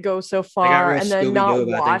let it go so far and then not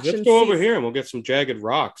watch. Let's go over here and we'll get some jagged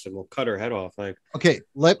rocks and we'll cut her head off. Like, okay,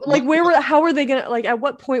 how were they gonna, like, at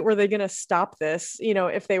what point were they gonna stop this?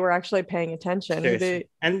 If they were actually paying attention.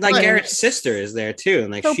 And like Garrett's sister is there too,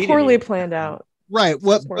 and like so she poorly planned out. Right.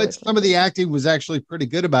 But some of the acting was actually pretty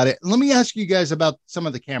good about it. Let me ask you guys about some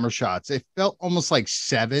of the camera shots. It felt almost like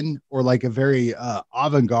Seven or like a very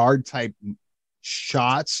avant-garde type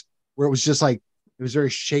shots where it was just like, it was very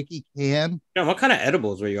shaky cam. What kind of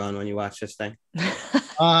edibles were you on when you watched this thing?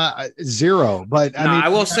 Zero. But I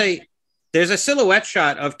will say there's a silhouette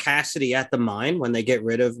shot of Cassidy at the mine when they get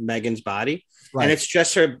rid of Megan's body. Right. And it's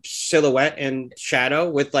just her silhouette and shadow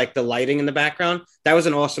with like the lighting in the background. That was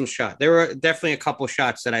an awesome shot. There were definitely a couple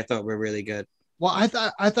shots that I thought were really good. Well, I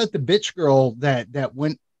thought the bitch girl that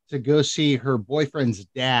went to go see her boyfriend's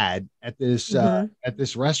dad at this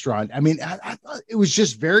restaurant. I mean, I thought it was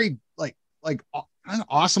just very like kind of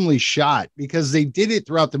awesomely shot because they did it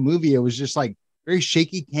throughout the movie. It was just like very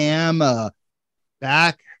shaky cam,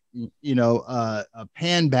 back, a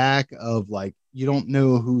pan back of like, you don't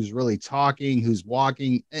know who's really talking, who's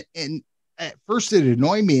walking. And at first it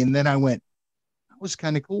annoyed me. And then I went, that was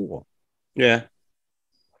kind of cool. Yeah.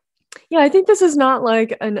 Yeah. I think this is not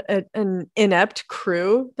like an inept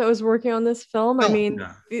crew that was working on this film.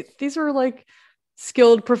 These were like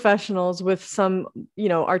skilled professionals with some,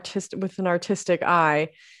 with an artistic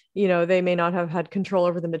eye. They may not have had control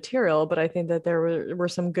over the material, but I think that there were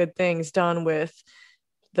some good things done with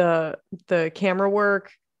the camera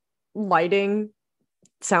work. Lighting,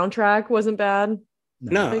 soundtrack wasn't bad.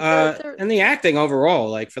 And the acting overall,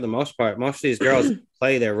 like for the most part, most of these girls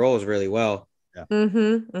play their roles really well. Yeah.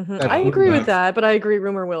 I agree with that, but I agree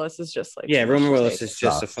Rumor Willis is just like, Rumor Willis is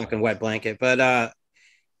just a fucking wet blanket. But I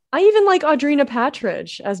even like Audrina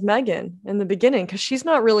Patridge as Megan in the beginning because she's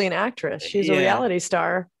not really an actress; she's a reality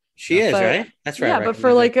star. She is, right? That's right. Yeah, but for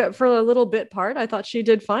a little bit part, I thought she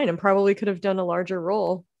did fine and probably could have done a larger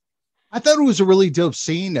role. I thought it was a really dope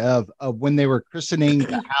scene of when they were christening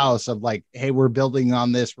the house of like, hey, we're building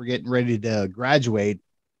on this. We're getting ready to graduate.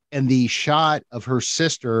 And the shot of her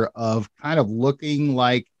sister of kind of looking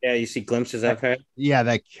like. Yeah, you see glimpses of her. Yeah,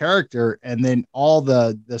 that character. And then all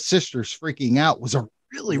the sisters freaking out was a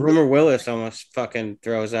really. Rumor Willis almost fucking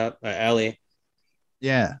throws up Ellie.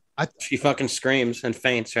 Yeah. She fucking screams and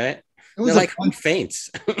faints, right? It was They're a like, who fun, faints?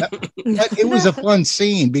 but it was a fun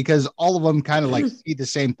scene because all of them kind of like see the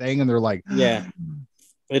same thing and they're like, Yeah.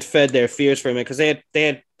 It fed their fears for a minute because they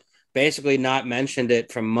had basically not mentioned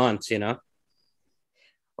it for months, you know?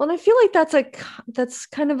 Well, and I feel like that's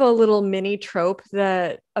kind of a little mini trope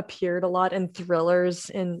that appeared a lot in thrillers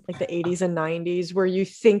in like the 80s and 90s, where you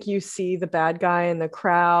think you see the bad guy in the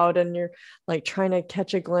crowd and you're like trying to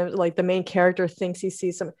catch a glimpse, like the main character thinks he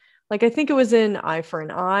sees some, like I think it was in Eye for an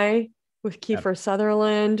Eye with Kiefer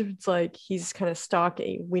Sutherland. It's like he's kind of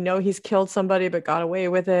stalking. We know he's killed somebody but got away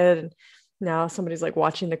with it. And now somebody's like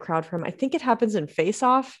watching the crowd for him. I think it happens in Face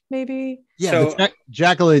Off, maybe. yeah, So- but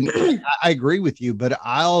Jacqueline, I agree with you, but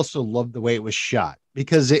I also love the way it was shot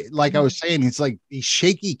because it, like I was saying, it's like these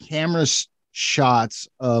shaky camera shots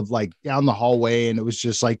of like down the hallway. And it was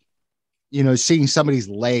just like, seeing somebody's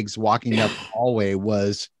legs walking up the hallway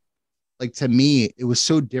was like, to me, it was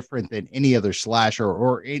so different than any other slasher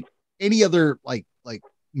or any other like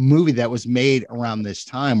movie that was made around this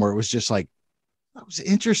time where it was just like, that was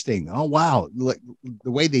interesting. Oh wow, like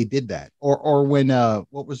the way they did that, or when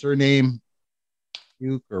what was her name,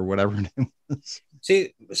 Duke or whatever her name was.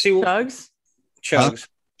 See, Chugs. Chugs.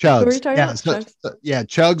 Who are you Chugs. talking Yeah, about? Chugs? yeah.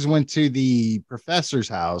 Chugs went to the professor's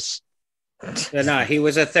house. No, he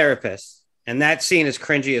was a therapist, and that scene is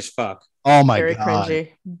cringy as fuck. Oh my Very god,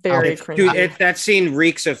 cringy. Very Dude, cringy. that scene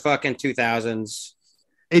reeks of fucking 2000s.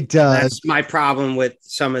 it does. That's my problem with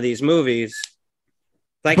some of these movies.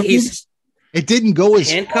 Like But he's it didn't go as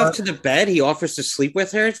handcuffed far, to the bed. He offers to sleep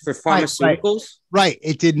with her for pharmaceuticals. right.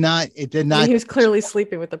 It did not. It did I not. mean, he was clearly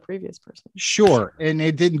sleeping with the previous person. Sure, and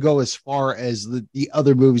it didn't go as far as the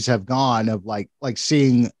other movies have gone of like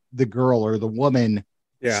seeing the girl or the woman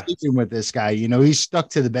Yeah. sleeping with this guy. He's stuck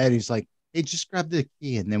to the bed. He's like, hey, just grab the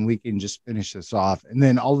key and then we can just finish this off. And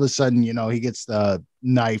then all of a sudden, he gets the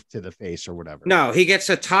knife to the face or whatever. No, he gets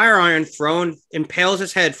a tire iron thrown, impales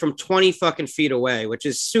his head from 20 fucking feet away, which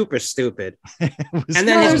is super stupid. And then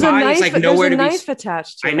There's his a body's knife, like there's nowhere a to be. knife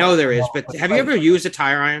attached to I it. know there is, but have you ever used a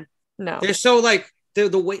tire iron? No. They're so like the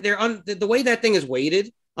way the way that thing is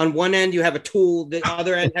weighted. On one end, you have a tool. The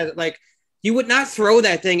other end has like you would not throw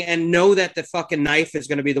that thing and know that the fucking knife is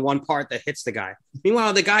going to be the one part that hits the guy.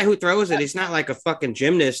 Meanwhile, the guy who throws it, he's not like a fucking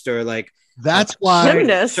gymnast or like that's why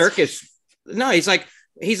Gymnast? circus. No,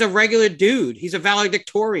 he's a regular dude. He's a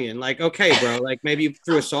valedictorian. Like, okay, bro, like maybe you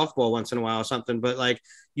threw a softball once in a while or something, but like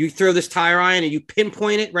you throw this tire iron and you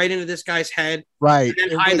pinpoint it right into this guy's head, right, and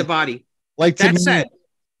then hide the body. Like to That me, said,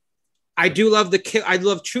 I do love the kill. I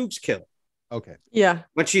love Chug's kill. okay. Yeah.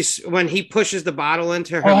 When he pushes the bottle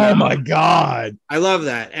into her Oh mouth. my god, I love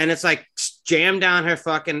that. And it's like jammed down her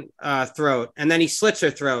fucking throat. And then he slits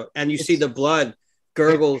her throat and you see the blood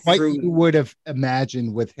gurgle what through. you would have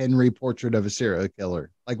imagined with Henry Portrait of a Serial Killer.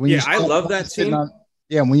 Like when you I saw love her that sitting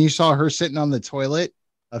scene. when you saw her sitting on the toilet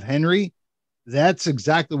of Henry, that's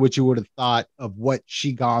exactly what you would have thought of what she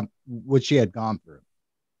had gone through.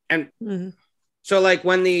 And Mhm. so like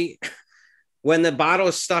when the bottle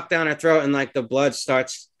is stuck down her throat and like the blood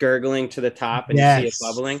starts gurgling to the top and you see it Yes.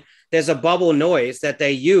 bubbling, there's a bubble noise that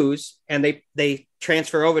they use and they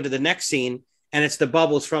transfer over to the next scene and it's the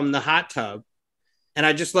bubbles from the hot tub. And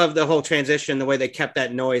I just love the whole transition, the way they kept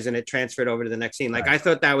that noise and it transferred over to the next scene. Like Right. I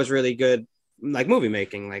thought that was really good, like movie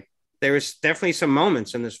making. Like there was definitely some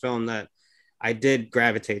moments in this film that I did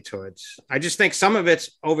gravitate towards. I just think some of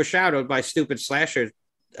it's overshadowed by stupid slasher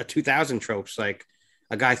 2000 tropes, like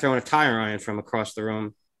a guy throwing a tire iron from across the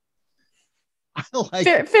room. I like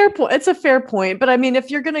Fair point. It's a fair point, but I mean, if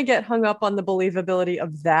you're gonna get hung up on the believability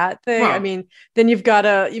of that thing, Well- I mean, then you've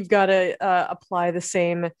gotta apply the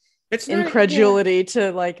same It's not- incredulity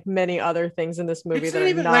to like many other things in this movie It's that not are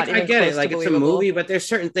even not like even I get close it, like to it's a believable. movie, but there's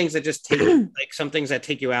certain things that just take like some things that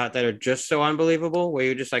take you out that are just so unbelievable where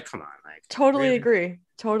you're just like, come on, like Totally really? agree.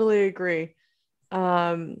 Totally agree.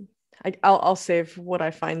 I'll save what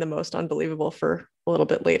I find the most unbelievable for a little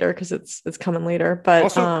bit later because it's coming later. But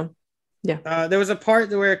Also- there was a part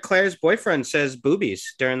where Claire's boyfriend says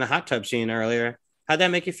boobies during the hot tub scene earlier. How'd that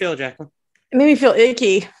make you feel, Jacqueline? it made me feel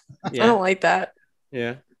icky. I Yeah, don't like that.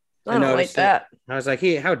 yeah. I don't like noticed it. that. I was like,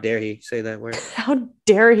 how dare he say that word? How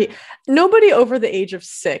dare he? Nobody over the age of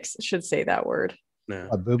 6 should say that word. No.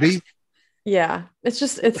 a booby. Yeah, it's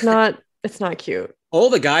not cute. All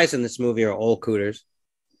the guys in this movie are old cooters.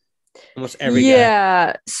 Almost every guy.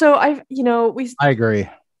 Yeah. So I agree.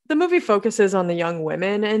 the movie focuses on the young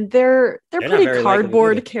women and they're They're not pretty very likable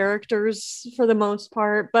cardboard either. characters for the most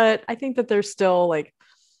part, but I think that they're still like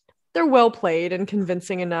they're well played and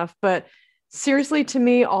convincing enough. But seriously, to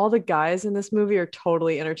me, all the guys in this movie are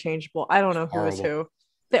totally interchangeable. I don't know who is who.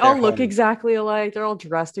 They all look exactly alike. They're all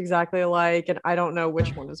dressed exactly alike, and I don't know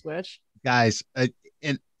which one is which. Guys,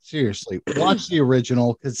 and seriously, watch the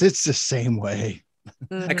original because it's the same way.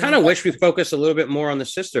 I kind of wish we focused a little bit more on the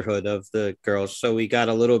sisterhood of the girls, so we got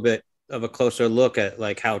a little bit of a closer look at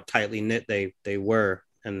like how tightly knit they were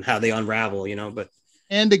and how they unravel, you know. But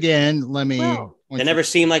and again, they never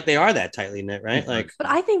seem like they are that tightly knit, right? Like, but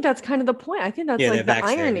I think that's kind of the point. I think that's like the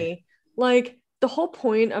irony. Like the whole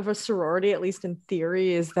point of a sorority, at least in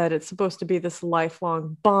theory, is that it's supposed to be this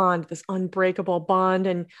lifelong bond, this unbreakable bond,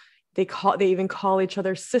 and they even call each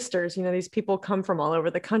other sisters. You know, these people come from all over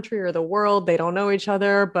the country or the world. They don't know each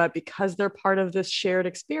other, but because they're part of this shared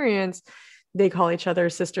experience, they call each other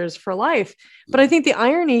sisters for life. But I think the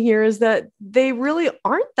irony here is that they really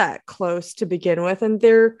aren't that close to begin with. And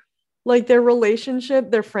their relationship,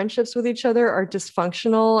 their friendships with each other are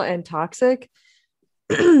dysfunctional and toxic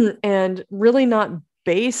and really not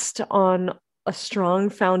based on a strong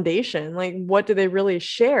foundation. Like, what do they really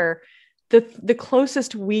share? The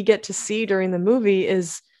closest we get to see during the movie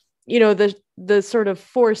is, you know, the sort of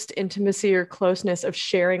forced intimacy or closeness of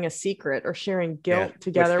sharing a secret or sharing guilt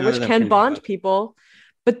together, which can bond people,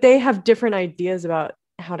 but they have different ideas about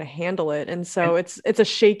how to handle it. And so it's a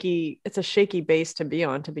shaky base to be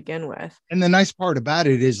on to begin with. And the nice part about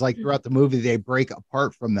it is, like, throughout the movie, they break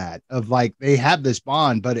apart from that of like, they have this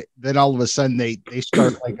bond, but then all of a sudden they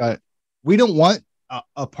start like we don't want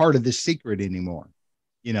a part of this secret anymore,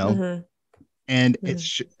 you know? And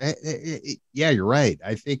it's yeah, you're right.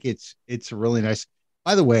 I think it's really nice.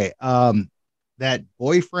 By the way, that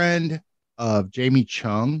boyfriend of Jamie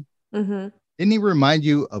Chung, didn't he remind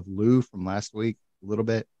you of Lou from last week a little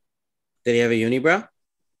bit? Did he have a unibrow?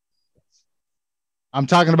 I'm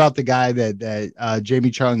talking about the guy that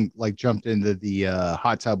Jamie Chung like jumped into the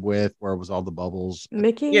hot tub with, where it was all the bubbles.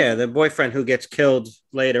 Mickey? Yeah, the boyfriend who gets killed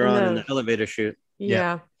later on in the elevator shoot.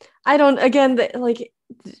 Yeah. I don't, again, like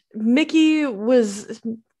Mickey was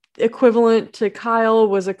equivalent to Kyle,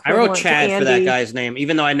 was equivalent. I wrote Chad for that guy's name,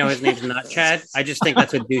 even though I know his name's not Chad. I just think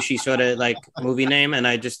that's a douchey sort of like movie name, and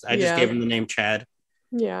I just gave him the name Chad.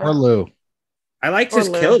 Yeah. Or Lou. I liked his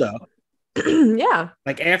kill though. Yeah.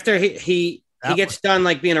 Like after he gets done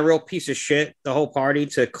like being a real piece of shit the whole party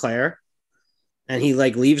to Claire, and he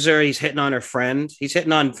like leaves her. He's hitting on her friend. He's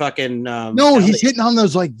hitting on fucking Ellie. He's hitting on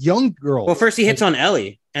those like young girls. Well, first he hits on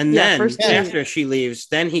Ellie, and then after she leaves,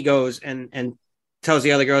 then he goes and tells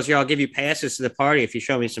the other girls, "Yeah, I'll give you passes to the party if you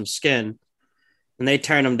show me some skin." And they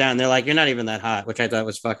turn him down. They're like, "You're not even that hot," which I thought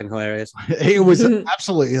was fucking hilarious. It was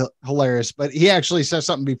absolutely hilarious. But he actually says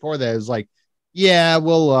something before that. It was like, "Yeah,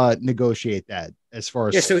 we'll negotiate that as far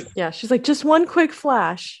as." She's like, "Just one quick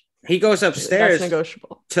flash." He goes upstairs. That's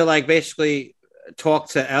negotiable. To like basically talk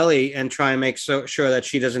to Ellie and try and make sure that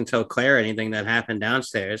she doesn't tell Claire anything that happened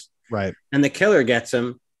downstairs. Right. And the killer gets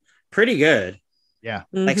him pretty good. Yeah.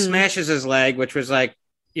 Like smashes his leg, which was like,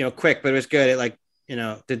 you know, quick, but it was good. It like, you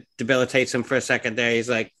know, debilitates him for a second there. He's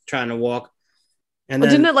like trying to walk. And then,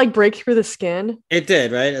 didn't it like break through the skin? It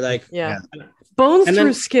did, right? Like, yeah. Bones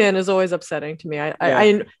through skin is always upsetting to me. I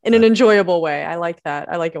in an enjoyable way. I like that.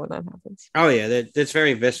 I like it when that happens. Oh yeah, it's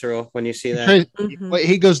very visceral when you see that.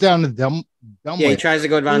 He goes down to dumb yeah, he tries to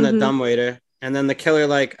go down the dumbwaiter, and then the killer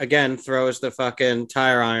like again throws the fucking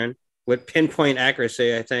tire iron with pinpoint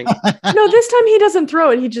accuracy, I think. No, this time he doesn't throw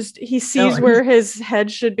it. He sees where his head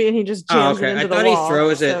should be, and he just jams it into the wall. I thought he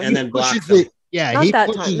throws it and then blocks it. Yeah, not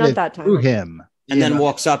that time. Through him. And then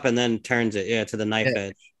walks up and then turns it, to the knife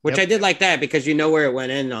edge. Which I did like that because you know where it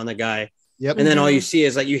went in on the guy. Yep. And then all you see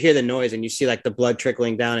is like you hear the noise and you see like the blood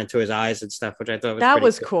trickling down into his eyes and stuff, which I thought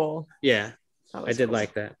was cool. Yeah, I did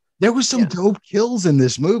like that. There was some dope kills in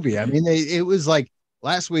this movie. I mean, it was like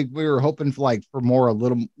last week we were hoping for more a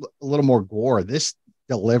little more gore. This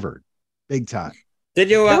delivered big time. Did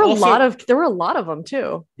you? There were a lot of them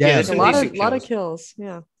too. Yeah, a lot of kills.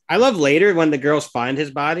 Yeah. I love later when the girls find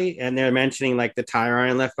his body and they're mentioning like the tire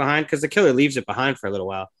iron left behind because the killer leaves it behind for a little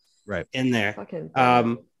while. Right. In there.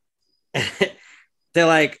 They're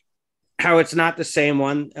like, how it's not the same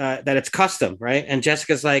one, that it's custom, right? And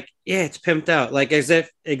Jessica's like, yeah, it's pimped out. Like as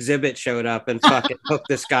if Exhibit showed up and fucking hooked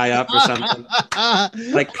this guy up or something.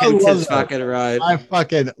 Like pimped his fucking ride. I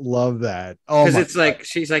fucking love that. Because it's like,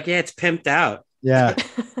 she's like, yeah, it's pimped out. Yeah.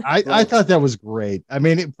 I thought that was great. I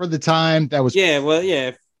mean, for the time, that was... Yeah, well,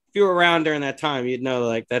 yeah. If you were around during that time, you'd know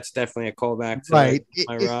like that's definitely a callback to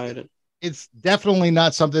my ride. It's definitely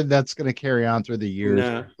not something that's going to carry on through the years.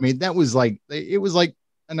 No. I mean, it was like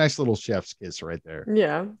a nice little chef's kiss right there.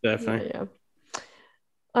 Yeah, definitely.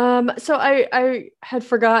 Yeah. So I had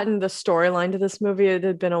forgotten the storyline to this movie. It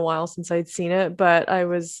had been a while since I'd seen it, but I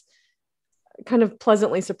was kind of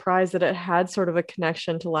pleasantly surprised that it had sort of a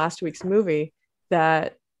connection to last week's movie.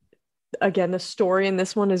 That again, the story in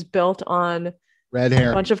this one is built on red a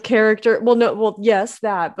herring. bunch of yes,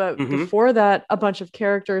 that, but before that, a bunch of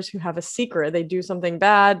characters who have a secret. They do something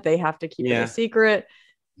bad, they have to keep it a secret.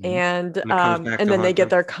 And then they get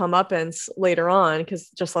their comeuppance later on, because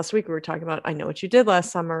just last week we were talking about I Know What You Did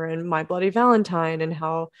Last Summer and My Bloody Valentine, and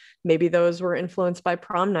how maybe those were influenced by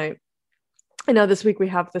Prom Night. I know this week we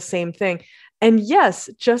have the same thing. And yes,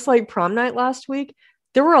 just like Prom Night last week,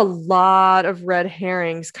 there were a lot of red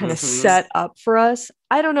herrings kind of set up for us.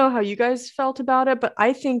 I don't know how you guys felt about it, but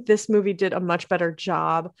I think this movie did a much better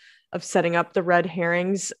job of setting up the red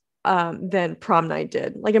herrings than Prom Night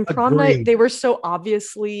did. Like in Prom Night, they were so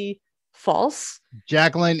obviously false.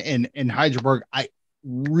 Jacqueline and Heidelberg, I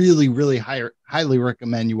really highly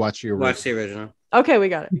recommend you watch the original. Watch the original. Okay, we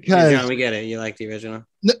got it. Because John, we get it. You like the original?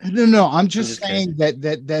 No. I'm just saying that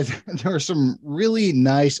there are some really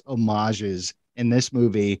nice homages in this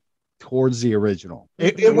movie towards the original.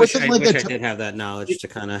 It wasn't like I did have that knowledge to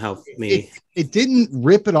kind of help me. It didn't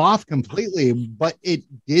rip it off completely, but it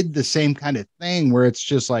did the same kind of thing where it's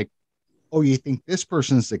just like, oh, you think this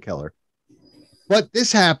person's the killer, but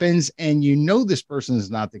this happens and you know this person is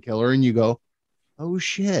not the killer, and you go, oh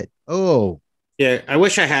shit, oh. Yeah, I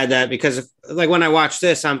wish I had that, because like when I watch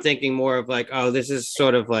this, I'm thinking more of like, oh, this is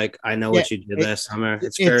sort of like I Know What You Did Last Summer.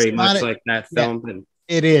 It's very much like that film. Yeah.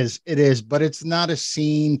 It is, but it's not a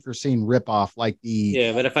scene for scene ripoff like the.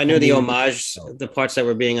 Yeah, but if I knew the homage, the parts that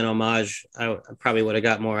were being an homage, I probably would have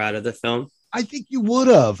got more out of the film. I think you would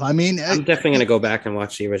have. I mean, I'm definitely gonna go back and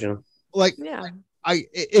watch the original. Like, yeah,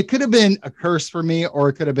 it could have been a curse for me, or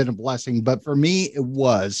it could have been a blessing, but for me, it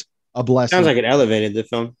was a blessing. Sounds like it elevated the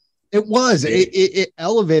film. It was. It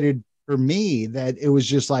elevated for me, that it was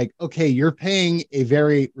just like, okay, you're paying a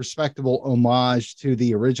very respectable homage to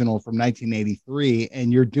the original from 1983,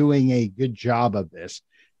 and you're doing a good job of this.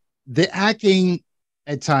 The acting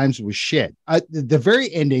at times was shit. The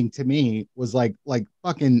very ending to me was like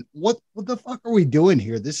fucking what the fuck are we doing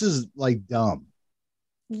here? This is like dumb.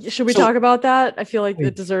 Should we talk about that? I feel like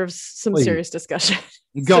it deserves some serious discussion.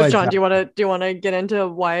 Go ahead, John. Do you want to get into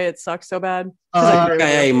why it sucks so bad?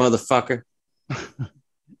 Hey, motherfucker.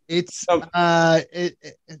 It's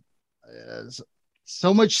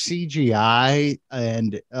so much CGI,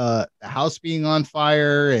 and the house being on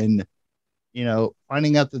fire, and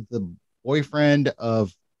finding out that the boyfriend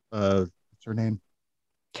of what's her name?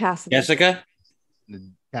 Cassidy. Jessica?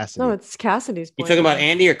 Cassidy. No, it's Cassidy's boyfriend. You talking about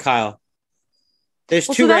Andy or Kyle? There's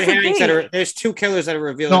two red herrings there's two killers that are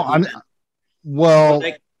revealed. No,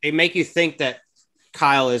 they make you think that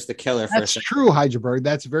Kyle is the killer. That's true, Heidelberg.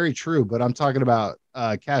 That's very true. But I'm talking about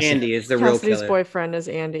Cassidy. Andy is the real killer. Cassidy's boyfriend is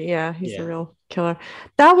Andy. Yeah, he's the real killer.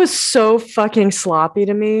 That was so fucking sloppy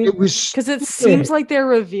to me. It was because it seems like they're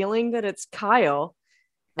revealing that it's Kyle,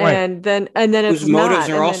 right. and then whose motives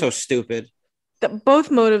are also stupid. Both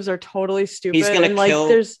motives are totally stupid. He's gonna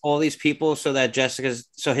kill all these people so that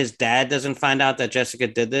so his dad doesn't find out that Jessica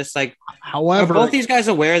did this. Like, however, are both these guys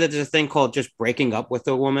aware that there's a thing called just breaking up with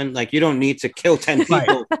a woman? Like, you don't need to kill 10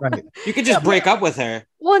 people. Right. You could just break up with her.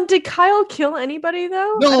 Well, and did Kyle kill anybody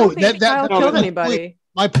though? No, I don't think Kyle killed anybody.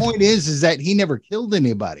 My point is that he never killed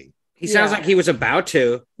anybody. He sounds like he was about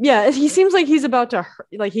to. Yeah, he seems like he's about to,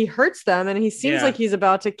 he hurts them, and he seems like he's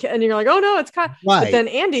about to, and you're like, oh no, it's Kyle. Right. But then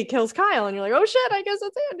Andy kills Kyle, and you're like, oh shit, I guess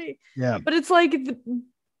it's Andy. Yeah. But it's like,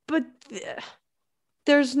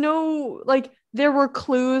 there's no, there were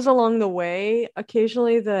clues along the way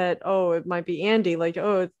occasionally that, oh, it might be Andy. Like,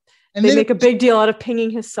 oh, and they make a big deal out of pinging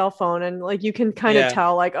his cell phone, and you can kind of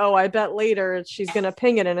tell, oh, I bet later she's gonna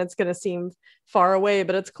ping it, and it's gonna seem far away,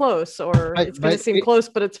 but it's close, or it's gonna seem close,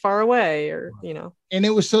 but it's far away, or And it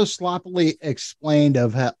was so sloppily explained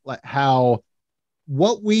of how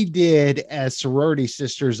what we did as sorority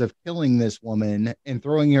sisters of killing this woman and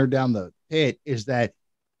throwing her down the pit is that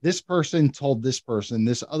this person told this person,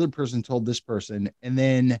 this other person told this person, and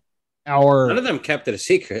then none of them kept it a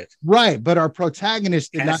secret, right? But our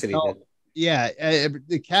protagonist did Cassidy not tell. Did. Yeah,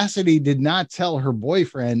 Cassidy did not tell her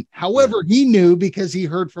boyfriend. However, he knew because he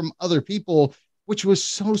heard from other people, which was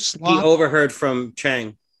so sloppy. He overheard from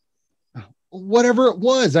Chang. Whatever it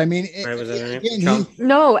was, I mean, right, was that her name?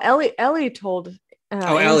 No, Ellie told.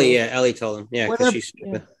 Ellie, Ellie told him, because she's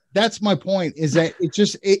stupid. That's my point. Is that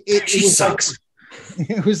she sucks.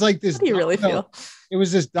 It was like this. How do you really feel? It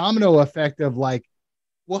was this domino effect of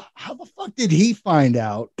well, how the fuck did he find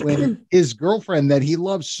out when his girlfriend that he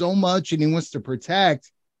loves so much and he wants to protect,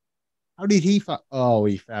 How did he find? Oh,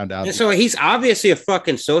 he found out. And so he's obviously a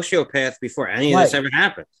fucking sociopath before any of this Right. ever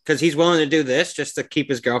happened, because he's willing to do this just to keep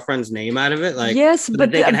his girlfriend's name out of it. Like, yes, so that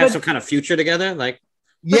but they can have but some kind of future together. Like,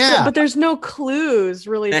 Yeah. but there's no clues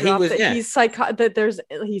really That he dropped was- that yeah. he's that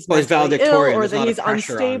he's Well, he's mentally ill, valedictorian. or There's a that lot he's of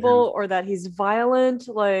pressure on him. unstable, or that he's violent.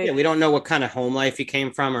 Like, yeah, we don't know what kind of home life he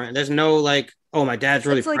came from, or there's no like, oh, my dad's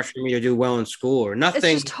really It's like- pressuring me to do well in school, or it's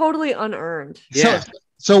nothing. just totally unearned. Yeah.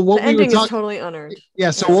 So what The we were ending is talking. totally unearned.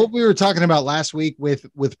 Yeah. So what we were talking about last week with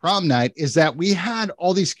prom night is that we had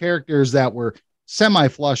all these characters that were semi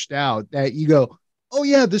flushed out. That you go, oh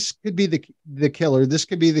yeah, this could be the killer. This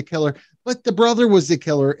could be the killer. But the brother was the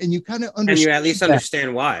killer, and you kind of understand. And you at least that.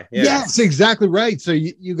 understand why. Yeah. Yes, exactly right. So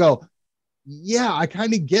you go, yeah, I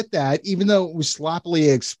kind of get that, even though it was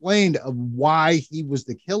sloppily explained of why he was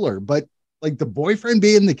the killer. But like the boyfriend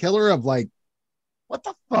being the killer of like, what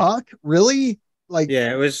the fuck? Really? Like,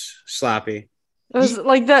 Yeah, it was sloppy. It was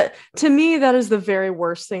like that. To me, that is the very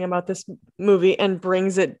worst thing about this movie, and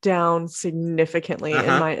brings it down significantly in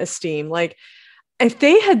Uh-huh. my esteem. Like, if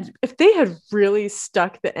they had really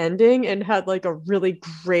stuck the ending and had like a really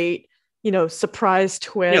great, surprise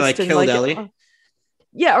twist, like and killed Ellie.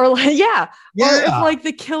 Yeah, or like, yeah, or if Yeah. like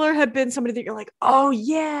the killer had been somebody that you're like, oh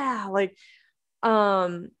yeah, like,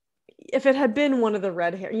 if it had been one of the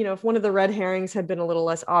red hair, if one of the red herrings had been a little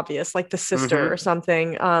less obvious, like the sister Mhm. or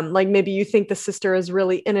something, like maybe you think the sister is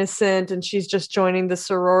really innocent and she's just joining the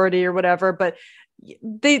sorority or whatever, but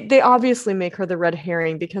they obviously make her the red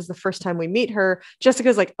herring, because the first time we meet her,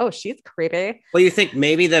 Jessica's like, oh, she's creepy. Well, you think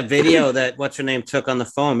maybe the video that what's her name took on the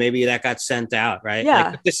phone, maybe that got sent out, right?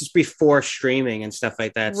 Yeah. Like, this is before streaming and stuff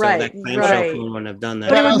like that. So Right, that clamshell right. phone wouldn't have done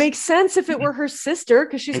that. But it would make sense if it were her sister,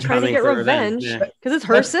 because she's And trying to coming get for revenge, revenge, yeah. because it's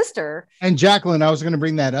her sister. and Jacqueline, I was going to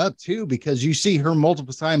bring that up too, because you see her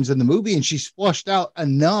multiple times in the movie, and she's flushed out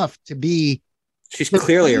enough to be She's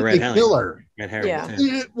clearly a the red herring. killer. Red herring. Yeah.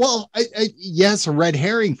 Yeah, well, yes, a red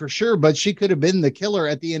herring for sure, but she could have been the killer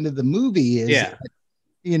at the end of the movie. Yeah.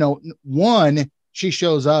 One, she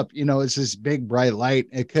shows up, it's this big bright light.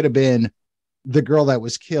 It could have been the girl that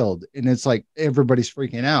was killed, and it's like everybody's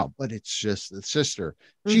freaking out, but it's just the sister.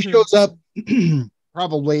 She Mhm. shows up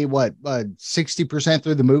probably 60%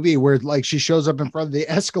 through the movie, where like she shows up in front of the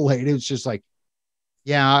Escalade. It's just like,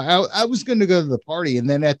 yeah, I was going to go to the party, and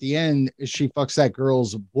then at the end she fucks that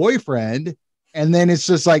girl's boyfriend, and then it's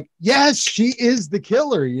just like, yes, she is the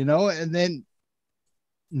killer, and then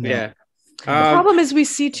no. Yeah. The problem is we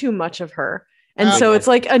see too much of her. And so it's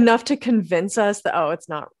like enough to convince us that, oh, it's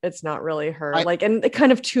not really her. And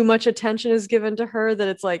kind of too much attention is given to her, that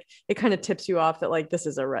it's like, it kind of tips you off that like, this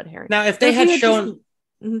is a red herring. Now, if they had shown,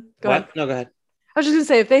 Go ahead. No, go ahead. I was just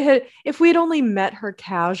gonna say, if we had only met her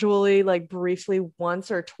casually, like briefly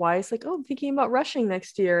once or twice, like, oh, I'm thinking about rushing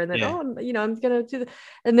next year, and then I'm gonna do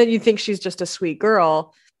and then you think she's just a sweet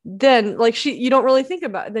girl, then like you don't really think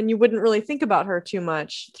about, then you wouldn't really think about her too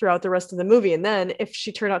much throughout the rest of the movie. And then if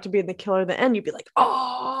she turned out to be the killer at the end, you'd be like,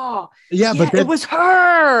 oh yeah, but it was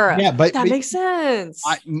her. Yeah, but that makes sense.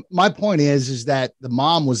 My point is that the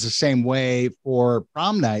mom was the same way for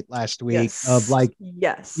prom night last week. Yes. Of like,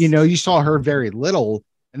 yes, you saw her very little,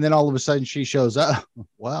 and then all of a sudden she shows up.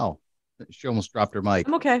 Wow, she almost dropped her mic.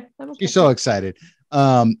 I'm okay. She's so excited.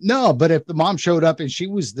 No, but if the mom showed up and she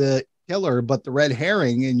was the killer, but the red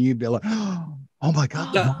herring, and you'd be like, oh my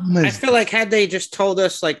god. I feel like had they just told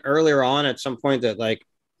us like earlier on at some point that like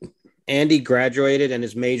Andy graduated and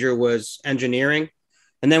his major was engineering,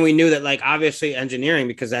 and then we knew that like obviously engineering,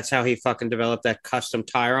 because that's how he fucking developed that custom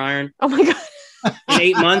tire iron. Oh my god. In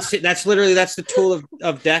 8 months, that's the tool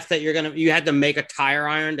of death that you had to make a tire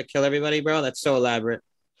iron to kill everybody, bro. That's so elaborate.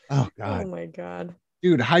 Oh god. Oh my god.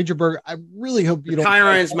 Dude, Heidelberg, I really hope you don't. Tire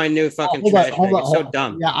iron's my new fucking trash bag. It's so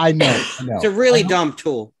dumb. Yeah, I know. It's a really dumb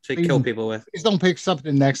tool to kill people with. Please don't pick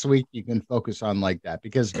something next week you can focus on like that,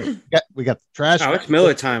 because we got the trash. Oh, it's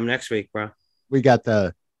Miller time next week, bro. We got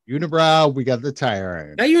the unibrow. We got the tire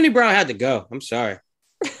iron. That unibrow had to go. I'm sorry.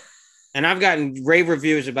 And I've gotten rave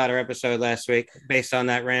reviews about our episode last week based on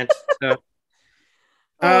that rant. So.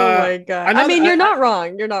 Oh my god! I mean, you're not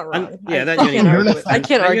wrong. You're not wrong. Yeah, that I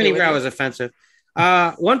can't argue. Unibrow was offensive.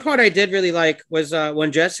 One part I did really like was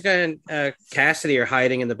when Jessica and Cassidy are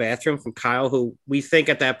hiding in the bathroom from Kyle, who we think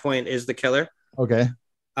at that point is the killer. Okay.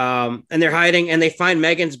 And they're hiding, and they find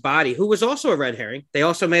Megan's body, who was also a red herring. They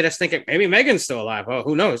also made us think maybe Megan's still alive. Oh,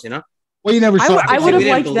 who knows? Well, you never saw. I would have we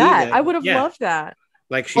didn't liked that. believe it. I would have Yeah. loved that.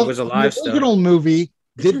 Like she was alive The still. original movie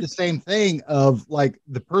did the same thing of like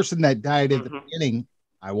the person that died at the beginning.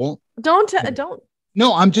 I won't. Don't.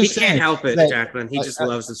 No, I'm He just saying. can't help it, that- Jacqueline. He just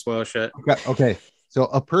loves to spoil shit. Okay. So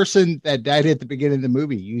a person that died at the beginning of the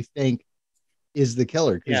movie, you think is the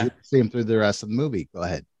killer because Yeah. you see him through the rest of the movie. Go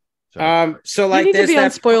ahead. So You like need to there's be on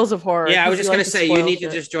that. Spoils of Horror. Yeah, I was 'cause just you gonna like say you spoil need shit.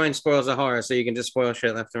 to just join Spoils of Horror so you can just spoil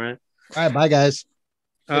shit left and right. All right, bye guys.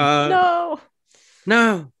 No.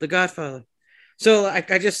 No, The Godfather. So I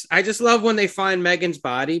just love when they find Megan's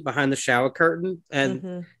body behind the shower curtain, and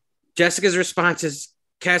Mhm. Jessica's response is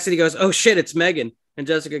Cassidy goes, "Oh shit, it's Megan," and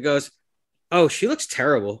Jessica goes, "Oh, she looks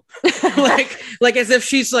terrible," like as if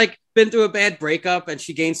she's like been through a bad breakup and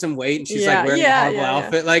she gained some weight and she's like wearing a horrible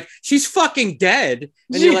outfit. Like she's fucking dead,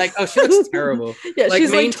 and you're like, "Oh, she looks terrible." Yeah, like,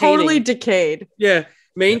 she's like totally decayed. Yeah,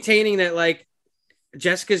 maintaining that like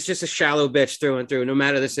Jessica's just a shallow bitch through and through, no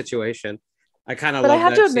matter the situation. I kind of But love I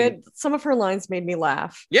have that to scene. admit, some of her lines made me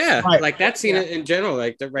laugh. Yeah, Right. like that scene Yeah. in general,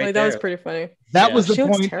 like the right Like, there. that was pretty funny. That Yeah. was the She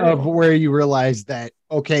looks point of terrible. where you realize that,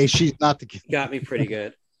 okay, she's not the killer. Got me pretty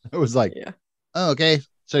good. It was like, Yeah. oh, okay,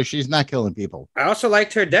 so she's not killing people. I also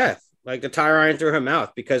liked her death, like the tire iron through her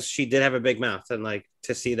mouth, because she did have a big mouth, and like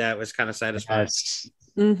to see that was kind of satisfying. Yes.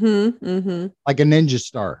 Mm-hmm. Mm-hmm. Like a ninja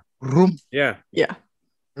star. Vroom, Yeah. Yeah.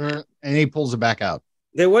 and he pulls it back out.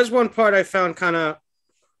 There was one part I found kind of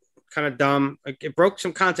dumb. Like, it broke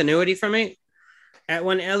some continuity for me. At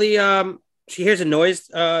when Ellie she hears a noise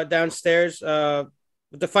downstairs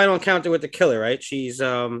with the final encounter with the killer, right? She's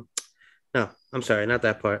no, I'm sorry, not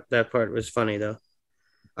that part. That part was funny though.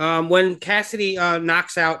 When Cassidy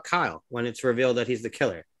knocks out Kyle, when it's revealed that he's the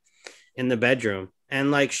killer in the bedroom, and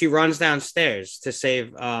like she runs downstairs to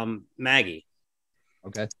save Maggie.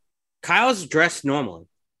 Okay. Kyle's dressed normally.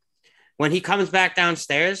 When he comes back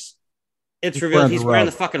downstairs, it's He's revealed wearing he's the wearing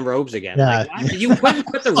robe. the fucking robes again. Yeah. Like, why did you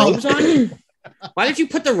put the robes on? Why did you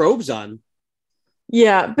put the robes on?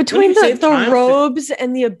 Yeah. Between you the, save time to- robes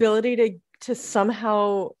and the ability to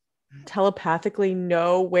somehow telepathically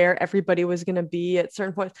know where everybody was going to be at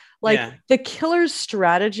certain points, like Yeah. the killer's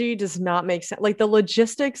strategy does not make sense. Like the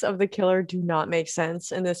logistics of the killer do not make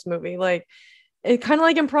sense in this movie. Like it kind of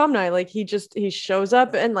like in Prom Night, like he shows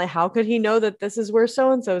up and like how could he know that this is where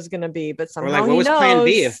so and so is going to be? But Or somehow like, what he was knows. Plan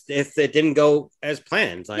B if it didn't go as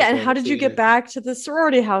planned? Like, Yeah, and what how was did you he get gonna- back to the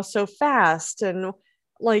sorority house so fast? And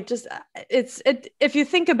like just if you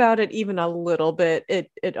think about it even a little bit, it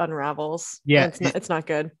unravels. Yeah, And it's not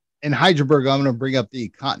good. In Heidelberg, I'm going to bring up the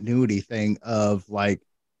continuity thing of like,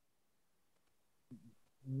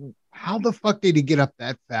 how the fuck did he get up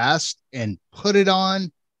that fast and put it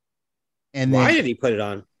on? And Why then did he put it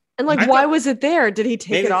on? And like, I why thought- was it there? Did he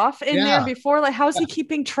take Maybe- it off in Yeah. there before? Like, how's he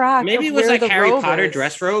keeping track? Maybe of it was where like the Harry robe Potter is?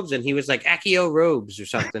 dress robes, and he was like Accio robes or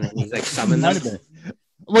something, and he's like summoned Might them. have been.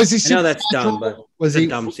 Was he? I know that's dumb, but was it's he a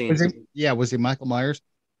dumb scene. Was he? Yeah, was he Michael Myers?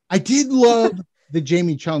 I did love the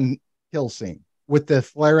Jamie Chung kill scene with the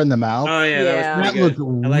flare in the mouth. Oh yeah, Yeah. that was that pretty looked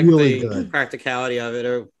good. I like really the good. practicality of it,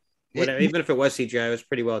 or whatever. It- Even if it was CGI, it was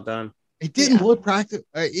pretty well done. It didn't Yeah. look practical.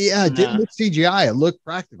 Yeah, it didn't Nah. look CGI. It looked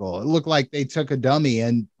practical. It looked like they took a dummy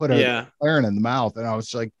and put a Yeah, flare in the mouth, and I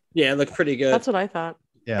was like, yeah, it looked pretty good. That's what I thought.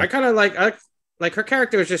 yeah. I kind of like her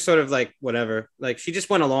character was just sort of like whatever. Like she just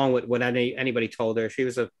went along with what anybody told her. She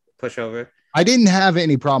was a pushover. I didn't have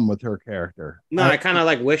any problem with her character. No, I kind of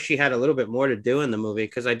like wish she had a little bit more to do in the movie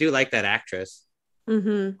because I do like that actress.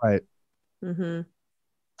 Mm-hmm. Right. Mm-hmm.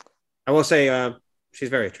 I will say she's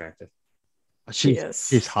very attractive. Yes.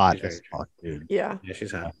 She's hot She's as very fuck, dude. Yeah. Yeah,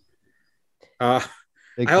 she's hot.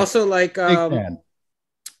 Big I also like big fan.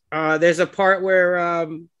 there's a part where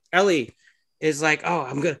Ellie is like, oh,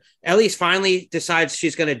 I'm good. Ellie's finally decides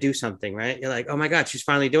she's gonna do something, right? You're like, oh my god, she's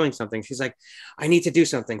finally doing something. She's like, I need to do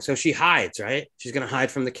something. So she hides, right? She's gonna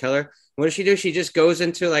hide from the killer. What does she do? She just goes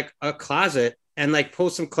into like a closet and like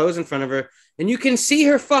pulls some clothes in front of her, and you can see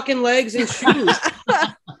her fucking legs and shoes.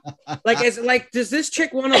 Like, is like, does this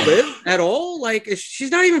chick want to live at all? Like, she's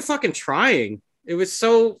not even fucking trying. It was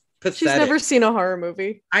so pathetic. She's never seen a horror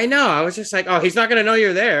movie. I know. I was just like, oh, he's not gonna know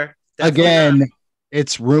you're there. Definitely Again, not.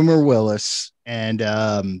 it's Rumor Willis, and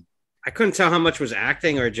I couldn't tell how much was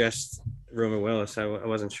acting or just Rumor Willis. I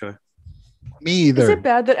wasn't sure. me either. Is it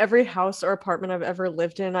bad that every house or apartment I've ever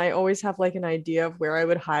lived in, I always have like an idea of where I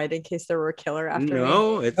would hide in case there were a killer after me?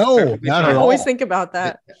 No, it's No, perfectly not I at fine. all. always think about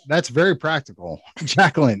that. That's very practical,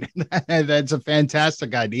 Jacqueline. That's a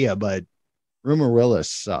fantastic idea, but Rumor Willis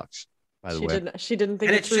sucks. By the way, She didn't think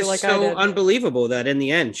And it it's through just like I so did. unbelievable that in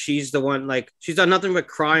the end, she's the one, like, she's done nothing but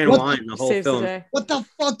cry and What whine the whole Saves the film. day. what the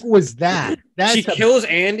fuck was that? That's She kills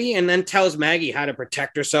Andy and then tells Maggie how to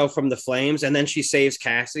protect herself from the flames, and then she saves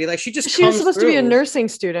Cassidy. Like, she just She was comes supposed to be a through. nursing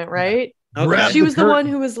student, right? Okay. She was the one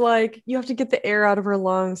who was like, you have to get the air out of her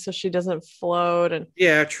lungs so she doesn't float, and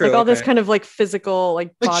Yeah, true. like all this kind of like physical,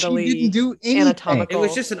 like But bodily, she didn't do anything. anatomical. It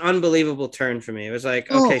was just an unbelievable turn for me. It was like,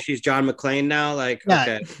 okay, she's John McClane now. Like,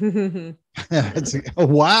 Yeah. okay.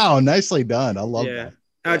 Wow, nicely done. I love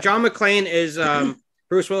that. John McClane is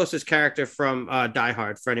Bruce Willis's character from Die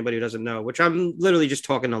Hard, for anybody who doesn't know, which I'm literally just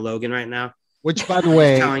talking to Logan right now. Which, by the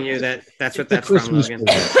way, telling you that's what that's Christmas from,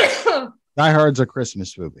 Logan. Die Hard's a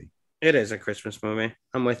Christmas movie. It is a Christmas movie.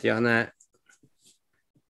 I'm with you on that.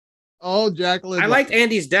 Oh, Jacqueline. I liked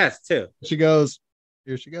Andy's death, too. She goes,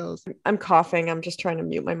 here she goes. I'm coughing. I'm just trying to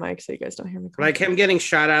mute my mic so you guys don't hear me coughing. Like him getting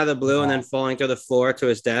shot out of the blue and then falling through the floor to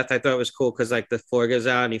his death. I thought it was cool because like the floor goes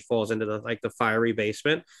out and he falls into the fiery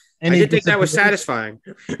basement. And I did think that was satisfying,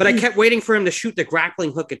 but I kept waiting for him to shoot the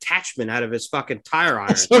grappling hook attachment out of his fucking tire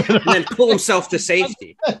iron and then pull himself to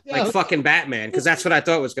safety, like fucking Batman, because that's what I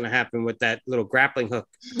thought was going to happen with that little grappling hook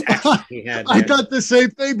attachment he had. I thought the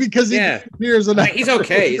same thing because he disappears. He's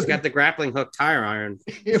okay. He's got the grappling hook tire iron.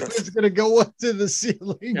 It was going to go up to the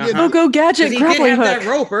ceiling. Go gadget, he grappling did have hook. that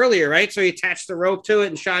rope earlier, right? So he attached the rope to it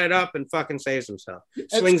and shot it up and fucking saves himself.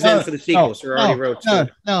 Swings in for the sequel, Sorority Row 2.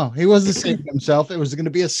 No, he wasn't saving himself. It was going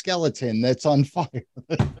to be a skeleton that's on fire.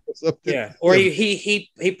 Yeah, or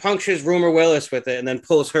he punctures Rumor Willis with it and then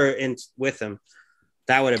pulls her in with him.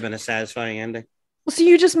 That would have been a satisfying ending. Well, so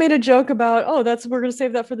you just made a joke about, we're going to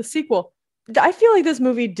save that for the sequel. I feel like this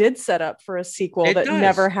movie did set up for a sequel that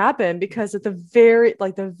never happened, because at the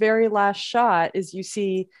very last shot is you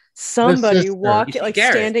see somebody walking, like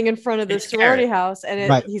standing in front of the sorority house,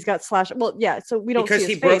 and he's got slashed. Well, yeah, so we don't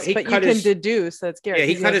see his face, but you can deduce that it's Garrett. Yeah,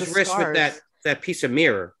 he cut his wrist with that piece of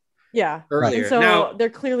mirror. Yeah, earlier. And so they're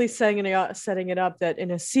clearly setting it up that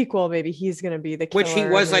in a sequel, maybe he's going to be the killer. Which he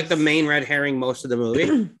was like the main red herring most of the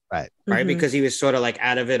movie, right? Mm-hmm. Because he was sort of like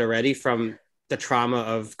out of it already from the trauma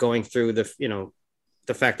of going through the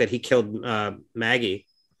fact that he killed Maggie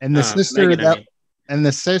and the sister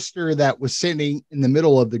the sister that was sitting in the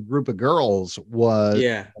middle of the group of girls was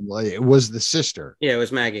it was the sister. Yeah, it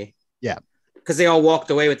was Maggie. Yeah. Because they all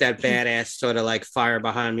walked away with that badass sort of like fire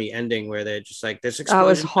behind me ending where they're just like, this explosion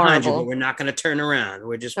was horrible. but we're not going to turn around.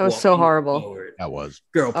 We're just that was so horrible. Forward. That was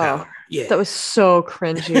girl power. Yeah, that was so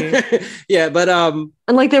cringy. Yeah, but and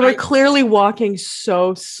like they were clearly walking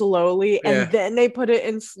so slowly, and then they put it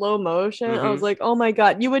in slow motion. Mm-hmm. I was like, oh my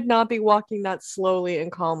god, you would not be walking that slowly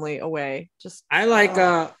and calmly away. Just I like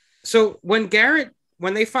so when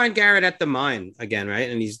they find Garrett at the mine again,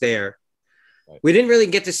 right, and he's there. We didn't really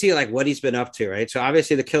get to see like what he's been up to, right? So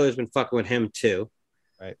obviously the killer's been fucking with him too,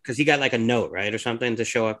 right? Because he got like a note, right, or something to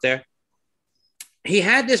show up there. He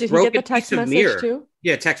had this broken piece of mirror. Too?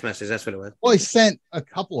 Yeah, text message. That's what it was. Well, he sent a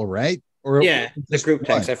couple, right? Or the group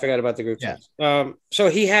text. I forgot about the group text. So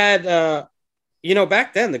he had,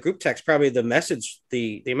 back then the group text, probably the message,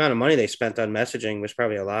 the amount of money they spent on messaging was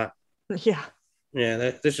probably a lot. Yeah. Yeah.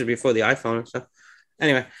 This was before the iPhone and stuff.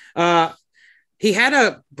 Anyway, he had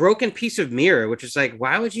a broken piece of mirror, which is like,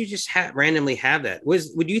 why would you just randomly have that?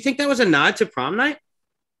 Would you think that was a nod to prom night?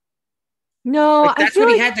 No, like, that's what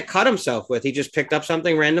he had to cut himself with. He just picked up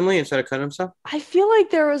something randomly instead of cutting himself. I feel like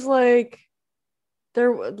there was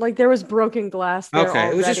broken glass there. Okay,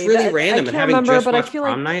 it was just really random. And having just watched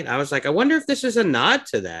prom night, I was like, I wonder if this is a nod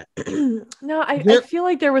to that. No, I feel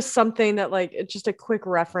like there was something that like just a quick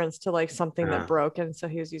reference to like something that broke, and so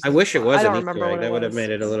he was using. I wish it was. I don't remember what that would have made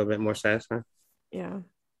it a little bit more satisfying. Yeah,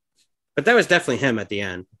 but that was definitely him at the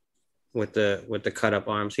end with the cut up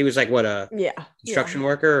arms. He was like what a construction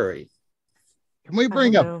worker. Or can we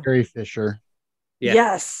bring up Carrie Fisher? Yeah.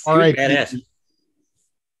 Yes. All right.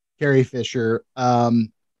 Carrie Fisher.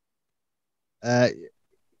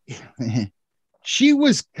 She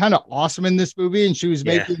was kind of awesome in this movie, and she was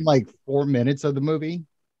making like 4 minutes of the movie.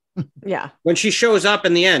 Yeah. When she shows up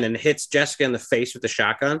in the end and hits Jessica in the face with the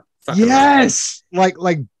shotgun. Yes. Like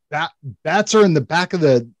bats her in the back of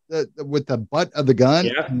the with the butt of the gun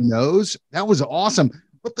and nose. That was awesome.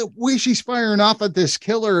 But the way she's firing off at this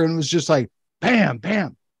killer and was just like bam,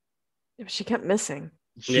 bam. She kept missing.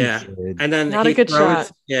 And then not a good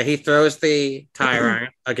shot. Yeah, he throws the tire iron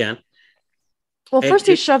again. Well, first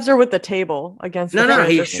he shoves her with the table against.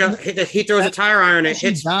 He throws a tire iron and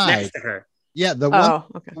hits next to her. Yeah, the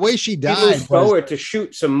way she died. He moves forward to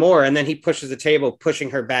shoot some more, and then he pushes the table,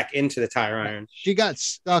 pushing her back into the tire iron. She got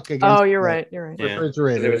stuck against. Oh, you're right.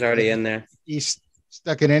 Refrigerator. It was already in there. He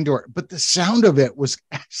stuck it into her, but the sound of it was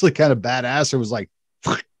actually kind of badass. It was like,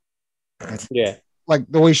 like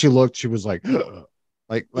the way she looked, she was like,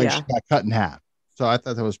 like she got cut in half. So I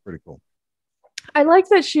thought that was pretty cool. I like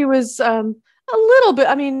that she was a little bit.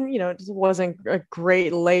 I mean, it wasn't a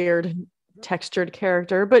great layered textured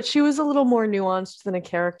character, but she was a little more nuanced than a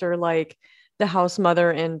character like the house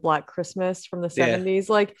mother in Black Christmas from the 70s.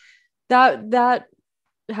 Like that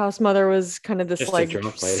house mother was kind of this Just like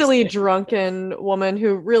silly drunken woman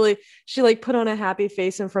who really, she like put on a happy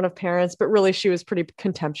face in front of parents, but really she was pretty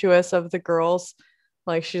contemptuous of the girls.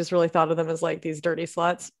 Like she just really thought of them as like these dirty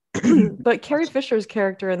sluts. But Carrie Fisher's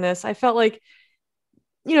character in this, I felt like,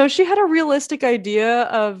 you know, she had a realistic idea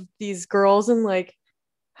of these girls and like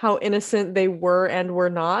how innocent they were and were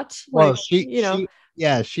not. Like, Well, she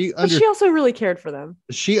but she also really cared for them.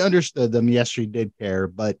 She understood them. Yes, she did care.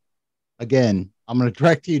 But again, I'm going to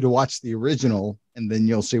direct you to watch the original, and then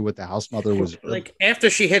you'll see what the house mother was like. After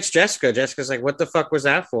she hits Jessica, Jessica's like, "What the fuck was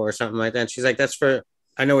that for?" or something like that. And she's like, "That's for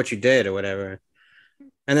I know what you did," or whatever.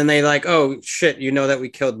 And then they like, "Oh shit, you know that we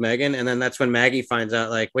killed Megan." And then that's when Maggie finds out,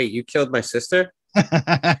 like, "Wait, you killed my sister?"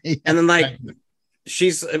 And then like.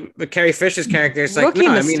 She's Carrie Fisher's character. It's like, rookie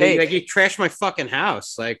no, mistake. I mean, like you trashed my fucking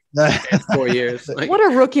house like 4 years. Like, what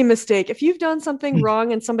a rookie mistake! If you've done something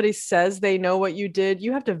wrong and somebody says they know what you did,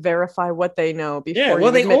 you have to verify what they know before. Yeah,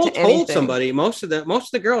 well, they all told anything. somebody. Most of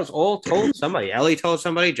the girls all told somebody. Ellie told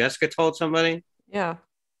somebody. Jessica told somebody. Yeah,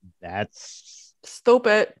 that's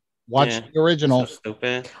stupid. Watch the original. So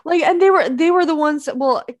stupid. Like, and they were the ones.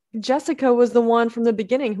 Well, Jessica was the one from the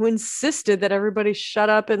beginning who insisted that everybody shut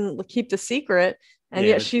up and keep the secret, and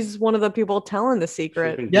yet she's one of the people telling the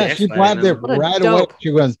secret. Yeah, she blabbed it right away.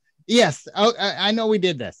 She was, yes, I know we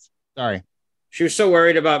did this. Sorry. She was so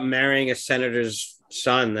worried about marrying a senator's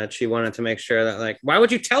son that she wanted to make sure that, like, why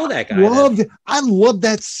would you tell that guy? I loved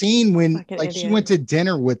that scene when Fucking like idiot. she went to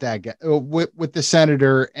dinner with that guy, with the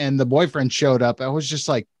senator, and the boyfriend showed up. I was just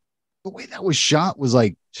like, the way that was shot was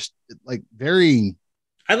like just like very.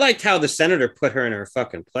 I liked how the senator put her in her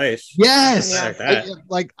fucking place. Yes,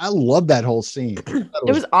 like I love that whole scene. It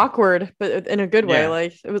was awkward, but in a good way.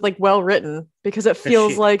 Like it was like well written because it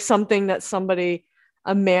feels like something that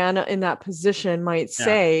a man in that position might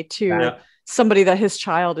say to somebody that his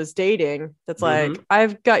child is dating. That's like,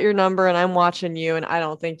 I've got your number and I'm watching you, and I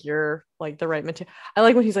don't think you're like the right material. I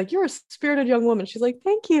like when he's like, "You're a spirited young woman." She's like,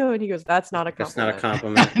 "Thank you," and he goes, "That's not a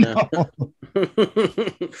compliment." That's not a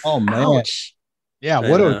compliment. Oh man. Ouch. Yeah,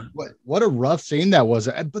 what a rough scene that was.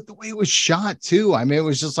 But the way it was shot too. I mean, it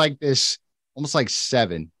was just like this, almost like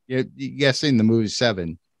Seven. You guys seen the movie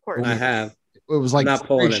Seven? Of course, I have. It was like I'm not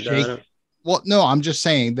pulling it down. Well, no, I'm just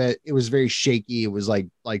saying that it was very shaky. It was like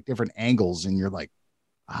different angles, and you're like,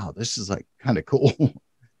 wow, this is like kind of cool.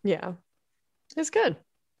 Yeah, it's good.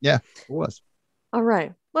 Yeah, it was. All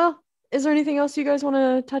right. Well, is there anything else you guys want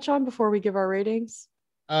to touch on before we give our ratings?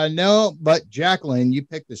 No, but Jacqueline, you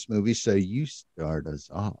picked this movie, so you start us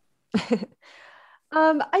off.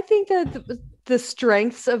 I think that the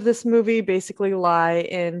strengths of this movie basically lie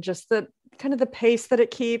in just the kind of the pace that it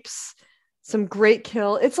keeps, some great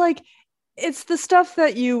kill. It's like, it's the stuff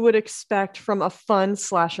that you would expect from a fun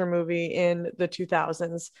slasher movie in the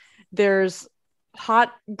 2000s. There's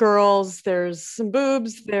hot girls, there's some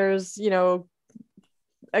boobs, there's, you know,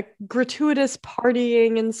 a gratuitous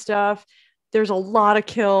partying and stuff. There's a lot of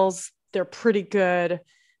kills. They're pretty good,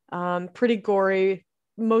 pretty gory,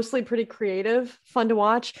 mostly pretty creative, fun to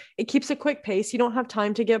watch. It keeps a quick pace. You don't have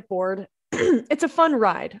time to get bored. It's a fun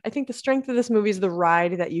ride. I think the strength of this movie is the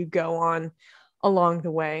ride that you go on along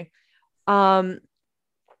the way. I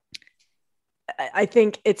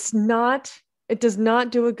think it does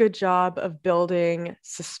not do a good job of building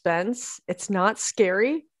suspense. It's not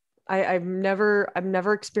scary. I'm never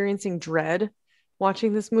experiencing dread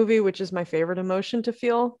watching this movie, which is my favorite emotion to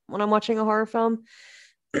feel when I'm watching a horror film.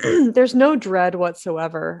 There's no dread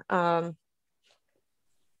whatsoever.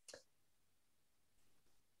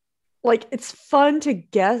 Like, it's fun to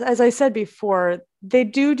guess. As I said before, they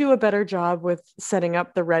do a better job with setting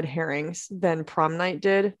up the red herrings than Prom Night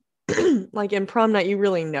did. Like in Prom Night, you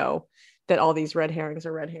really know that all these red herrings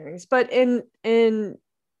are red herrings. But in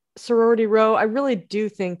Sorority Row, I really do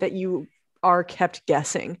think that you are kept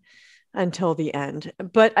guessing until the end.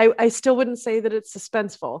 But I still wouldn't say that it's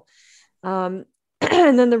suspenseful. And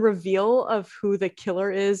then the reveal of who the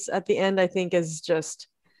killer is at the end, I think, is just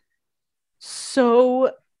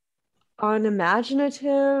so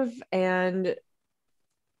unimaginative and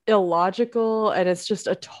illogical, and it's just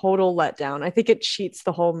a total letdown. I think it cheats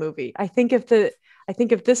the whole movie. I think if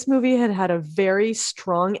this movie had a very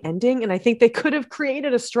strong ending, and I think they could have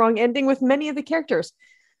created a strong ending with many of the characters.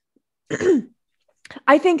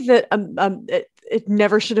 I think that it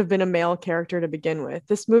never should have been a male character to begin with.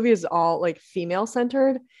 This movie is all like female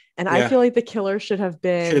centered, and I feel like the killer should have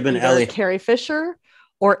been Ellie. Carrie Fisher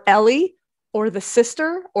or Ellie or the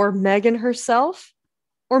sister or Megan herself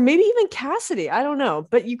or maybe even Cassidy. I don't know,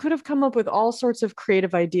 but you could have come up with all sorts of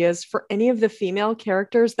creative ideas for any of the female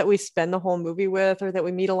characters that we spend the whole movie with or that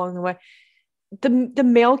we meet along the way. The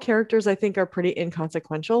male characters, I think, are pretty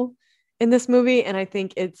inconsequential in this movie, and I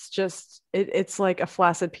think it's just it's like a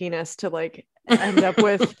flaccid penis to like end up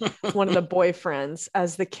with one of the boyfriends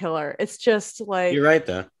as the killer. It's just like, you're right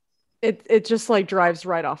though. It just like drives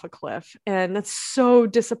right off a cliff, and that's so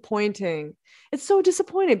disappointing. It's so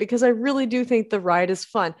disappointing because I really do think the ride is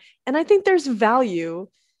fun, and I think there's value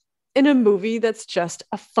in a movie that's just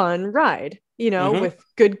a fun ride, with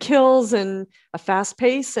good kills and a fast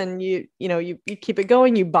pace, and you keep it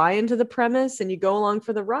going, you buy into the premise and you go along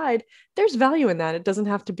for the ride. There's value in that. It doesn't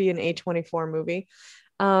have to be an A24 movie.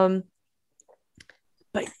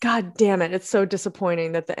 But god damn it, it's so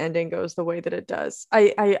disappointing that the ending goes the way that it does.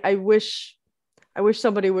 I wish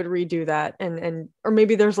somebody would redo that, and or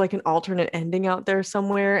maybe there's like an alternate ending out there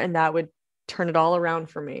somewhere, and that would turn it all around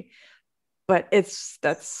for me. But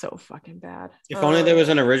that's so fucking bad. If only there was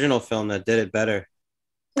an original film that did it better.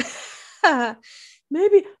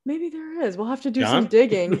 maybe there is. We'll have to do some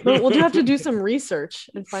digging. We'll have to do some research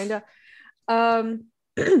and find out.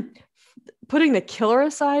 Putting the killer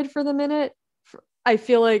aside for the minute, I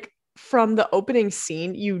feel like from the opening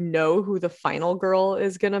scene, who the final girl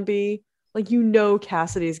is going to be. Like,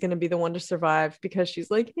 Cassidy is going to be the one to survive because she's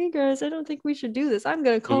like, hey guys, I don't think we should do this. I'm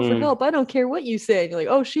going to call for help. I don't care what you say. And you're like,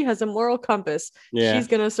 oh, she has a moral compass. Yeah. She's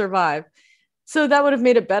going to survive. So that would have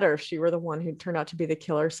made it better if she were the one who turned out to be the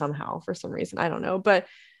killer somehow for some reason. I don't know. But,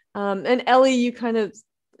 and Ellie, you kind of,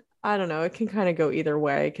 I don't know, it can kind of go either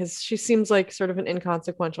way because she seems like sort of an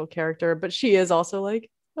inconsequential character, but she is also like,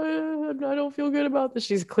 I don't feel good about this.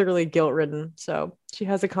 She's clearly guilt-ridden. So she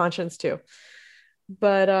has a conscience too.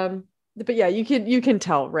 But yeah, you can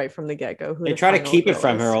tell right from the get-go who they try to keep it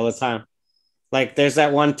from her all the time. Like there's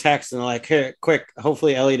that one text and they're like, here, quick,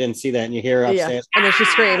 hopefully Ellie didn't see that, and you hear her upstairs. And then she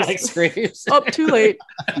screams. Like screams. Oh, too late.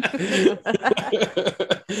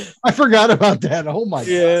 I forgot about that. Oh my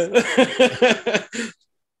god.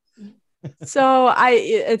 So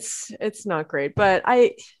it's not great, but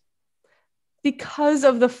because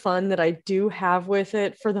of the fun that I do have with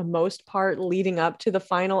it for the most part leading up to the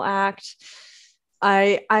final act,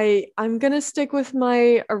 I'm gonna stick with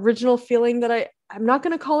my original feeling that I'm not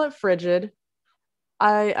gonna call it frigid.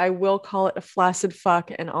 I will call it a flaccid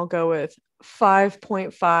fuck, and I'll go with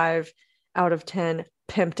 5.5 out of 10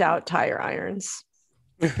 pimped out tire irons.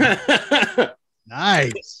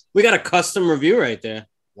 Nice. We got a custom review right there.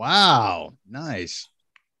 Wow. Nice.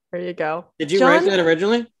 There you go. Did you write that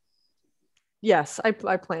originally? Yes, I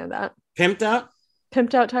planned that. Pimped out?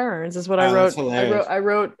 Pimped out tire irons is what I wrote. I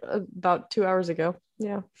wrote about 2 hours ago.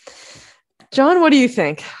 Yeah. John, what do you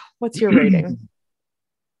think? What's your rating?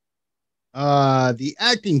 The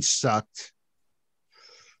acting sucked.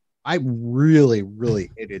 I really, really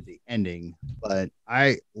hated the ending, but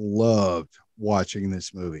I loved watching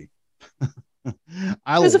this movie. It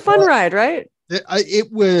was a fun ride, right?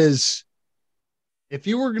 It was. If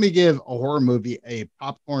you were going to give a horror movie a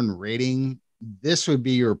popcorn rating, this would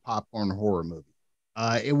be your popcorn horror movie.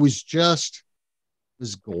 It was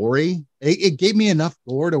gory. It gave me enough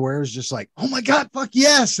gore to where it was just like, oh my God, fuck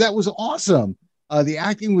yes, that was awesome. The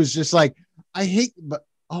acting was just like, but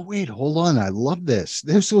oh wait, hold on, I love this.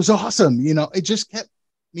 This was awesome. It just kept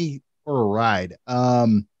me for a ride.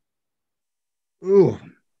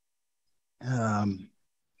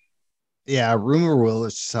 Yeah, Rumor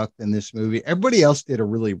Willis sucked in this movie. Everybody else did a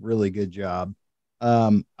really, really good job.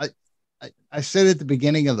 I said at the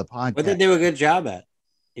beginning of the podcast. What did they do a good job at?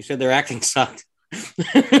 You said their acting sucked.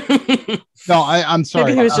 No, I'm sorry.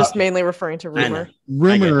 Maybe he was just mainly referring to Rumor.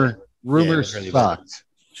 Rumor sucked.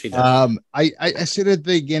 She does. I said at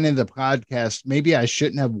the beginning of the podcast, maybe I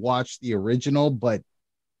shouldn't have watched the original, but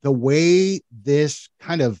the way this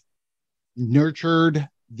kind of nurtured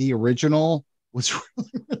the original was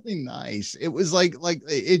really, really nice. It was like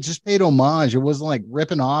it just paid homage. It wasn't like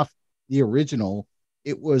ripping off the original.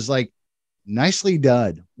 It was like nicely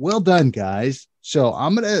done. Well done, guys. So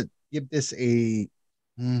I'm gonna give this a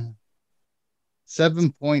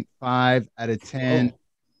 7.5 out of 10. Oh.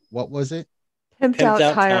 What was it? Pimped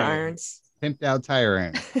out tire irons. Pimped out tire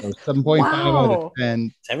irons. So 7.5 out of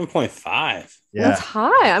 10. 7.5. Yeah. That's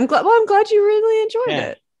high. I'm glad you really enjoyed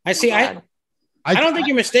it. I see. I don't think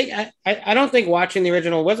you're mistaken. I don't think watching the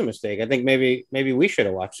original was a mistake. I think maybe we should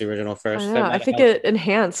have watched the original first. I think it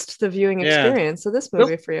enhanced the viewing experience of this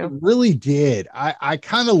movie for you. It really did. I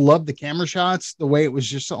kind of loved the camera shots, the way it was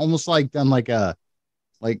just almost like done like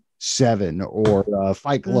Seven or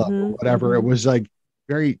Fight Club or whatever. It was like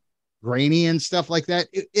very grainy and stuff like that.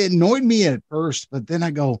 It annoyed me at first, but then I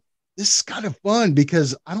go, this is kind of fun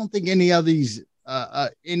because I don't think any of these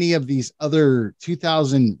other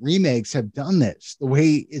 2000 remakes have done this. The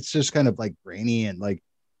way it's just kind of like grainy and like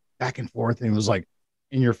back and forth, and it was like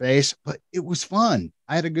in your face, but it was fun.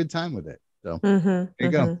 I had a good time with it. So there you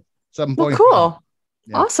go. 7 Well, point. cool.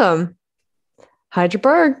 Yeah. Awesome.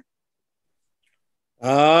 Heidelberg.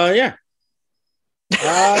 Yeah.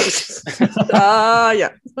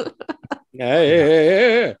 Yeah.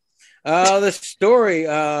 Yeah. The story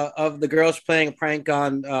of the girls playing a prank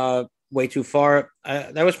on Way Too Far,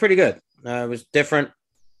 that was pretty good. It was different.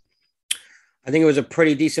 I think it was a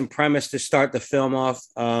pretty decent premise to start the film off,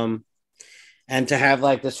 and to have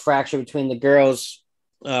like this fracture between the girls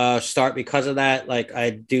start because of that. Like, I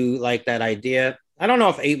do like that idea. I don't know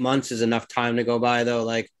if 8 months is enough time to go by though.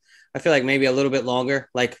 Like, I feel like maybe a little bit longer.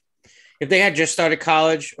 Like, if they had just started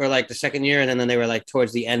college or like the second year, and then they were like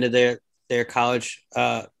towards the end of their college,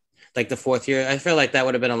 like the fourth year, I feel like that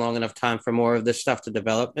would have been a long enough time for more of this stuff to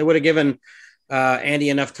develop. It would have given Andy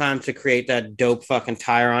enough time to create that dope fucking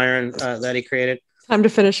tire iron that he created. Time to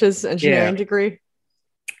finish his engineering degree.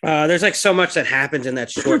 There's like so much that happens in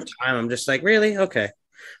that short time. I'm just like, really? Okay.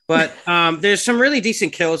 But there's some really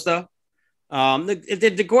decent kills though.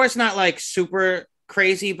 The gore's not like super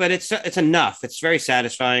crazy, but it's enough. It's very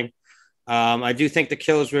satisfying. I do think the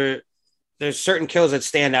kills there's certain kills that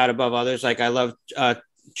stand out above others. Like I love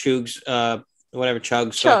Chugs,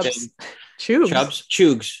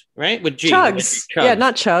 Chugs, right? With G. Chugs. Chugs. Yeah,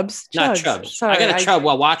 not Chubs. Not Chugs. Chubs. Sorry, I got a chub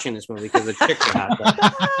while watching this movie because the chicks are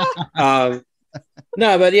hot.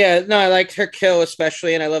 No, but yeah, no, I liked her kill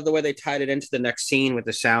especially, and I love the way they tied it into the next scene with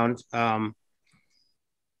the sound.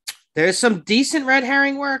 There's some decent red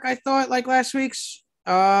herring work, I thought, like last week's.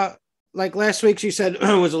 You said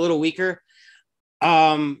was a little weaker.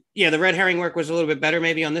 Yeah, the red herring work was a little bit better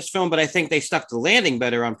maybe on this film, but I think they stuck the landing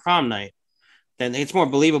better on Prom Night. Then it's more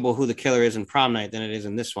believable who the killer is in Prom Night than it is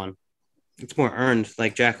in this one. It's more earned,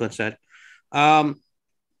 like Jacqueline said.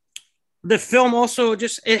 The film also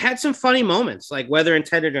it had some funny moments, like whether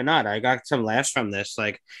intended or not. I got some laughs from this,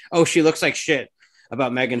 like, oh, she looks like shit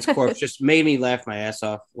about Megan's corpse. Just made me laugh my ass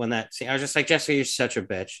off when that scene. I was just like, Jessica, you're such a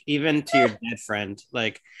bitch. Even to your dead friend,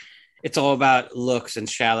 like, it's all about looks and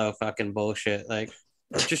shallow fucking bullshit. Like,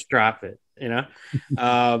 just drop it, you know?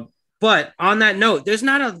 But on that note, there's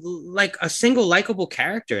not a single likable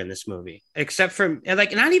character in this movie, except for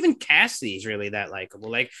like, not even Cassidy's really that likable.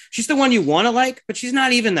 Like, she's the one you want to like, but she's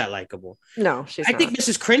not even that likable. No, she's I not. think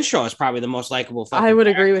Mrs. Crenshaw is probably the most likable. I would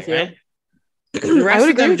agree with you. Right? The rest I would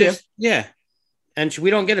of them agree with you. Yeah. And we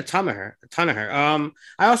don't get a ton of her. I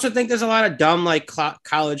also think there's a lot of dumb like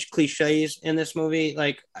college cliches in this movie.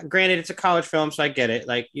 Like, granted, it's a college film, so I get it.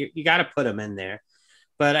 Like, you got to put them in there,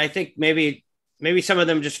 but I think maybe some of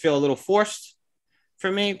them just feel a little forced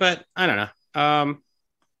for me. But I don't know.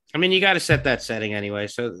 I mean, you got to set that setting anyway,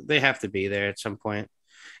 so they have to be there at some point.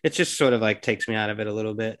 It just sort of like takes me out of it a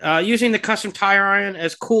little bit. Using the custom tire iron,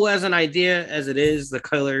 as cool as an idea as it is, the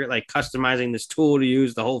color, like customizing this tool to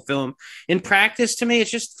use the whole film. In practice, to me, it's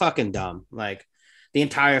just fucking dumb. Like, the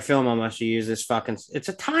entire film almost you use this fucking, it's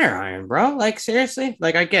a tire iron, bro. Like, seriously?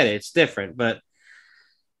 Like, I get it. It's different, but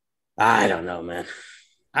I don't know, man.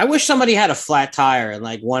 I wish somebody had a flat tire and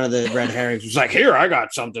like one of the red herrings was like, here, I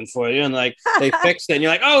got something for you. And like they fixed it and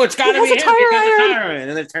you're like, oh, it's got to be him. He got the tire iron. And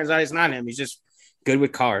then it turns out it's not him. He's just good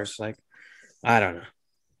with cars. Like, I don't know.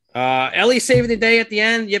 Ellie saving the day at the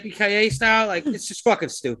end, yippee-ki-yay style. Like, it's just fucking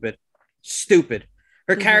stupid.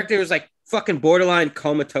 Her character was like fucking borderline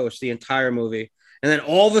comatose the entire movie. And then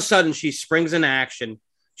all of a sudden she springs into action.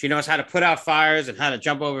 She knows how to put out fires and how to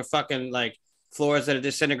jump over fucking like floors that are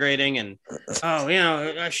disintegrating, and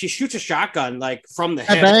she shoots a shotgun like from the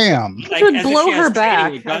head. Bam! Like, it would blow her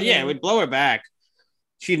back. It would blow her back.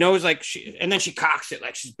 She knows, like, and then she cocks it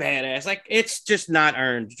like she's badass. Like, it's just not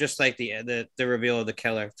earned. Just like the reveal of the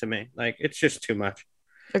killer to me. Like, it's just too much.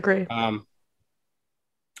 Agree. I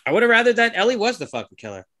would have rather that Ellie was the fucking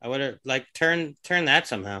killer. I would have like turn that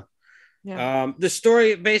somehow. Yeah. The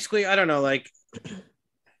story basically, I don't know, like.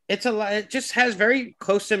 It's a lot. It just has very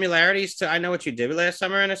close similarities to I Know What You Did Last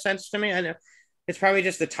Summer in a sense to me. I know it's probably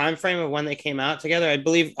just the time frame of when they came out together. I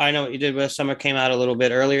believe I Know What You Did Last Summer came out a little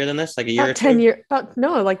bit earlier than this, like a year or 10 years.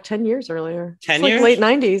 Like 10 years earlier. 10 years? Like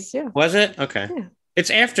late 90s. Yeah. Was it? Okay. Yeah. It's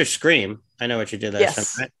after Scream. I Know What You Did Last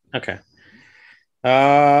Summer. Right? Okay.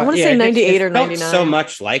 I want to say 98 or 99. So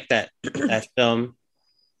much like that film.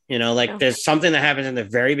 You know, like there's something that happens in the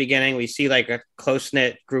very beginning. We see like a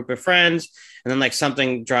close-knit group of friends, and then like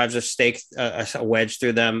something drives a stake, a wedge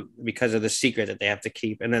through them because of the secret that they have to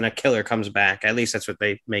keep. And then a killer comes back. At least that's what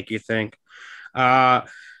they make you think.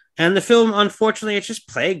 And the film, unfortunately, it's just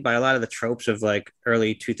plagued by a lot of the tropes of like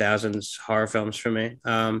early 2000s horror films for me.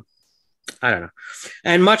 I don't know.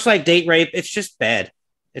 And much like Date Rape, it's just bad.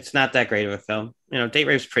 It's not that great of a film. Date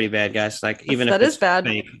Rape's pretty bad, guys. Like even if it's bad,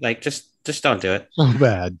 fake, like just don't do it. So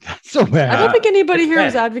bad, so bad. I don't think anybody here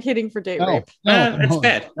is bad. advocating for date rape. It's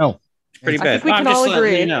bad. No, it's pretty I bad. think we can all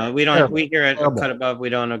agree. We don't. Terrible. We here at Terrible. Cut Above, we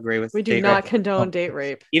don't agree with. We do date not rape. condone date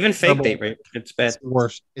rape. Even fake Terrible. date rape. It's bad. It's the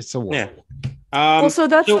worst. It's the worst. Yeah. Well, so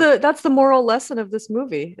that's the moral lesson of this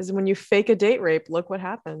movie is when you fake a date rape, look what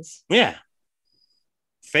happens. Yeah.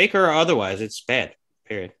 Fake or otherwise, it's bad.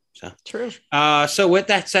 Period. So true. So with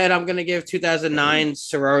that said, I'm gonna give 2009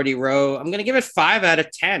 Sorority Row. I'm gonna give it 5 out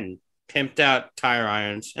of 10 pimped out tire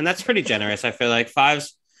irons, and that's pretty generous. I feel like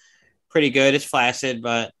 5's pretty good. It's flaccid,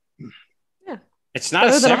 but yeah, it's not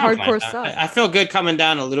better a than a 7. hardcore sub. I feel good coming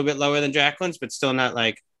down a little bit lower than Jacqueline's, but still not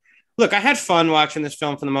like. Look, I had fun watching this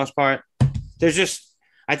film for the most part.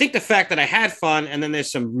 I think the fact that I had fun and then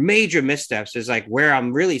there's some major missteps is like where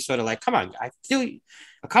I'm really sort of like, come on, I feel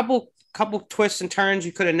a couple twists and turns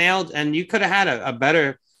you could have nailed and you could have had a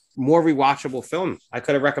better, more rewatchable film. I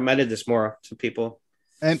could have recommended this more to people.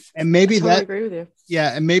 And maybe I totally that agree with you.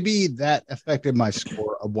 Yeah, and maybe that affected my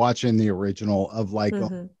score of watching the original of like,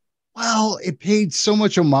 well, it paid so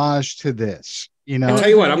much homage to this. I'll tell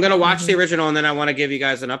you what, I'm gonna watch the original and then I want to give you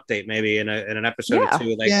guys an update maybe in an episode or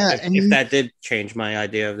two. Like if that did change my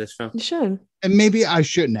idea of this film. You should. And maybe I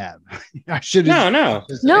shouldn't have. I should have. No.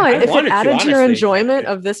 If it added to your enjoyment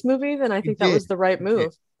of this movie, then I think that was the right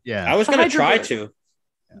move. Yeah. I was gonna try to.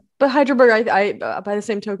 But Heidelberg, I by the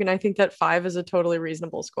same token, I think that 5 is a totally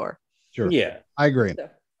reasonable score. Sure. Yeah. I agree. So,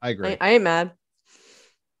 I agree. I ain't mad.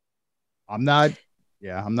 I'm not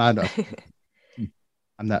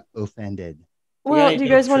offended. Well, do you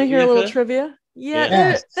guys want to hear a little trivia?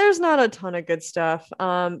 Yeah, there's not a ton of good stuff.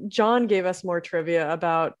 John gave us more trivia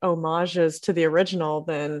about homages to the original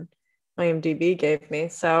than IMDb gave me.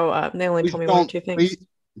 So they only told me 1 or 2 things. Please,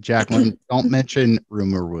 Jacqueline, don't mention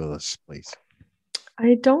Rumor Willis, please.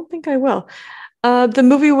 I don't think I will. The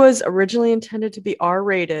movie was originally intended to be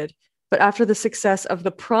R-rated, but after the success of the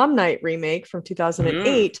Prom Night remake from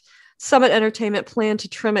 2008, Summit Entertainment planned to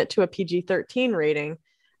trim it to a PG-13 rating.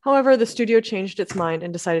 However, the studio changed its mind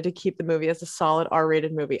and decided to keep the movie as a solid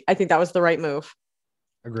R-rated movie. I think that was the right move.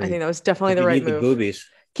 Agreed. I think that was definitely the right move. The boobies.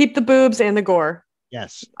 Keep the boobs and the gore.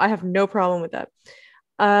 Yes. I have no problem with that.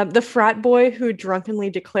 The frat boy who drunkenly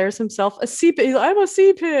declares himself a sea pig. I'm a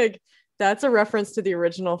sea pig. That's a reference to the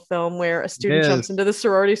original film where a student jumps into the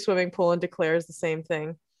sorority swimming pool and declares the same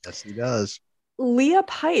thing. Yes, he does. Leah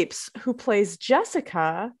Pipes, who plays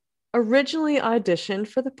Jessica, originally auditioned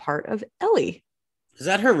for the part of Ellie. Is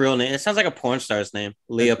that her real name? It sounds like a porn star's name.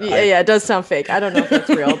 Leah Pipes. Yeah, it does sound fake. I don't know if that's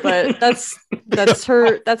real, but that's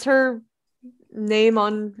her name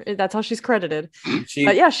on. That's how she's credited. She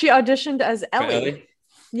auditioned as Ellie.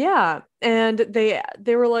 Yeah, and they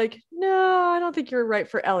were like, no, I don't think you're right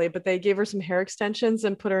for Ellie, but they gave her some hair extensions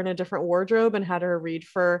and put her in a different wardrobe and had her read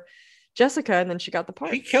for Jessica, and then she got the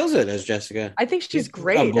part. She kills it as Jessica. I think she's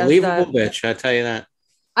great. Unbelievable bitch, I tell you that.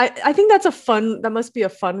 I think that must be a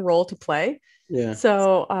fun role to play. Yeah.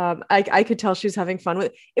 So I could tell she was having fun with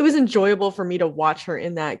it. It was enjoyable for me to watch her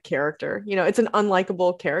in that character. It's an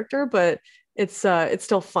unlikable character, but it's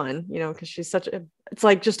still fun, because she's it's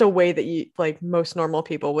like just a way that you like most normal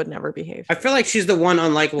people would never behave. I feel like she's the one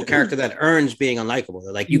unlikable character that earns being unlikable.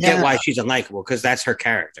 Like you get why she's unlikable because that's her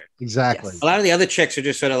character. Exactly. Yes. A lot of the other chicks are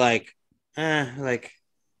just sort of like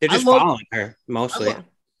they're just following her mostly.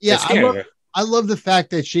 I love the fact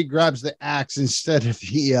that she grabs the axe instead of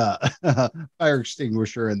the fire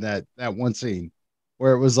extinguisher in that one scene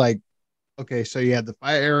where it was like, okay, so you have the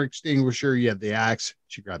fire extinguisher, you have the axe.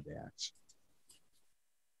 She grabbed the axe.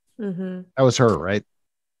 Mm-hmm. That was her, right?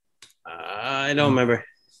 I don't remember.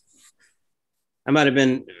 I might have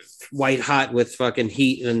been white hot with fucking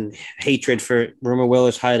heat and hatred for Rumor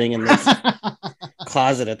Willis hiding in this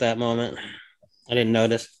closet at that moment. I didn't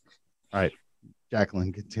notice. All right.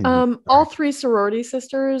 Jacqueline, continue. All 3 sorority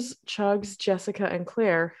sisters, Chugs, Jessica, and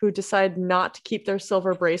Claire, who decide not to keep their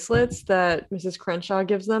silver bracelets that Mrs. Crenshaw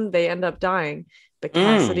gives them, they end up dying. But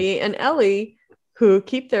Cassidy and Ellie, who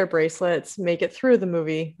keep their bracelets, make it through the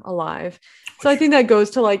movie alive. So I think that goes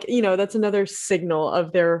to that's another signal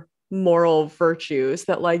of their moral virtues,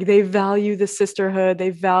 that they value the sisterhood, they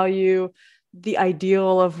value the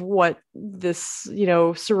ideal of what this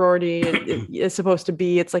sorority is supposed to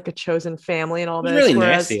be. It's like a chosen family and all this. Really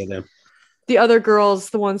nasty of them. The other girls,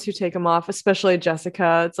 the ones who take them off, especially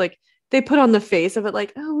Jessica, it's like they put on the face of it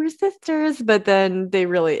like, oh, we're sisters, but then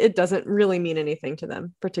it doesn't really mean anything to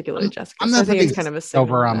them, particularly Jessica. I'm not I think it's kind of a signal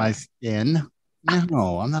over on my skin.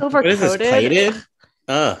 No, I'm not. Silver What is this, coated. plated?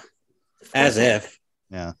 As if.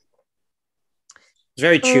 Yeah. It's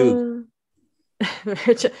very chewed.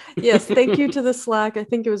 Yes, thank you to the Slack. I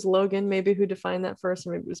think it was Logan, maybe, who defined that first,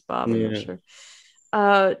 or maybe it was Bob. I'm not sure.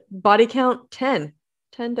 Body count 10.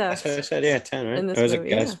 10 deaths. That's what I said. Yeah, 10, right? In this That was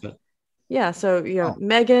movie, a guess, yeah. but Yeah, so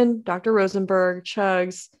Megan, Dr. Rosenberg,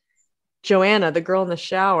 Chugs, Joanna, the girl in the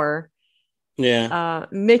shower, yeah.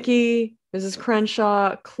 Mickey, Mrs.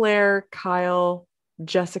 Crenshaw, Claire, Kyle,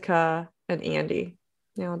 Jessica, and Andy.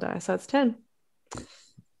 They all die. So that's 10.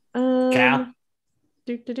 Cal.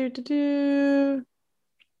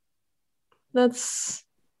 That's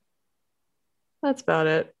about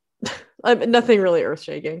it. Nothing really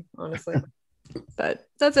earth-shaking, honestly. But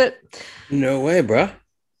that's it. No way, bro.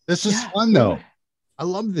 This is fun, though. I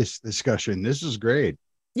love this discussion. This is great.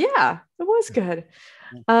 Yeah, it was good.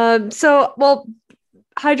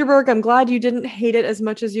 Hydraberg, I'm glad you didn't hate it as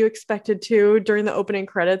much as you expected to during the opening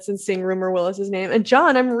credits and seeing Rumor Willis's name. And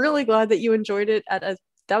John, I'm really glad that you enjoyed it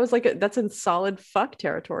that's in solid fuck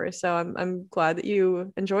territory. So I'm glad that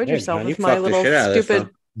you enjoyed yourself John, with you my fucked the little shit out of this stupid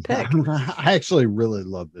pick. I actually really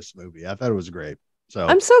love this movie. I thought it was great. So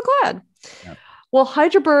I'm so glad. Yeah. Well,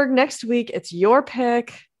 Hydraberg, next week it's your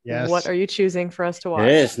pick. Yes. What are you choosing for us to watch? It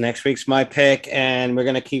is. Next week's my pick, and we're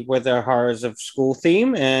going to keep with our horrors of school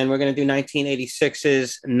theme, and we're going to do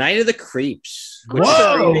 1986's Night of the Creeps.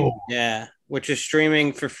 Which is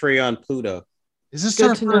streaming for free on Pluto. Is this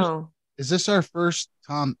Good to know. Is this our first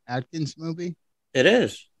Tom Atkins movie? It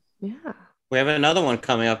is. Yeah. We have another one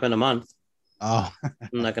coming up in a month. Oh. I'm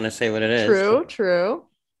not going to say what it is. True.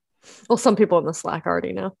 Well, some people in the Slack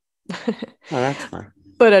already know. Oh, that's fine.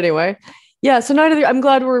 But anyway, yeah. So I'm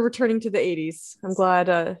glad we're returning to the 80s. I'm glad.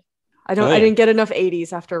 I didn't get enough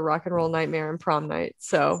 80s after Rock and Roll Nightmare and Prom Night,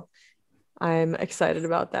 so I'm excited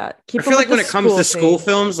about that. I feel like when it comes to school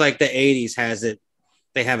films, like the 80s has it.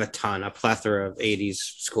 They have a plethora of 80s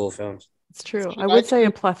school films. It's true. I would say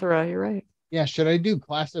a plethora. You're right. Yeah. Should I do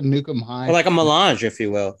Class of Nukem High? Or like a melange, if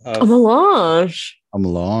you will. A melange. A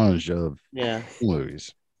melange of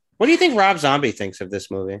movies. What do you think Rob Zombie thinks of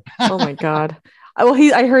this movie? Oh my God.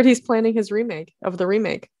 I heard he's planning his remake of the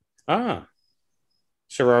remake.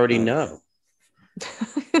 Sorority No.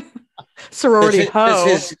 Sorority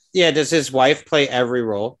Ho. Does his wife play every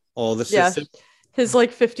role? All the sisters? His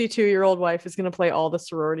 52-year-old wife is going to play all the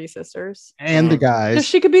sorority sisters and the guys.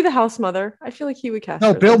 She could be the house mother. I feel like he would cast.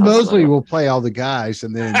 No, Bill Moseley will play all the guys,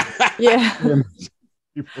 and then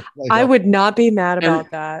I would not be mad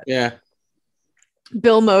about that. Yeah,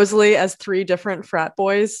 Bill Moseley as 3 different frat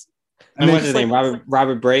boys. And what's his name?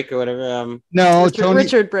 Robert Brake or whatever. No,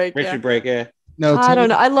 Richard Brake. Richard Brake. Yeah. No, I don't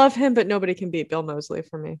know. I love him, but nobody can beat Bill Moseley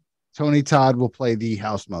for me. Tony Todd will play the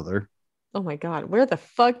house mother. Oh my God, where the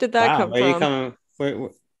fuck did that come where from? You coming?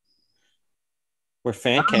 We're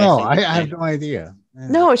fan casting. No, I have no idea. Yeah.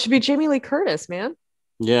 No, it should be Jamie Lee Curtis, man.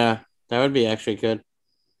 Yeah, that would be actually good.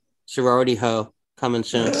 Sorority Ho coming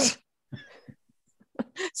soon.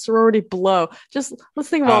 Sorority Blow. Just let's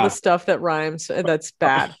think of all the stuff that rhymes that's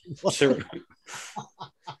bad.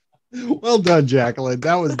 Well done, Jacqueline.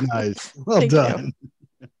 That was nice. Well done.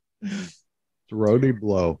 Sorority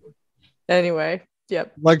Blow. Anyway.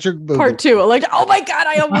 Yep. Electric Boogaloo. Part 2. Oh my God!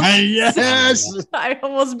 I almost I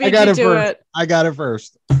almost beat you to it. I got it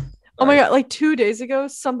first. Oh my God! 2 days ago,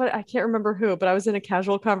 I can't remember who, but I was in a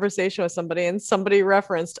casual conversation with somebody, and somebody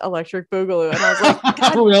referenced Electric Boogaloo, and I was like,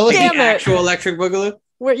 God really? Damn it! Actual Electric Boogaloo?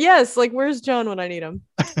 Where's John when I need him?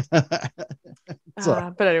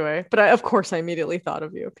 But anyway, of course I immediately thought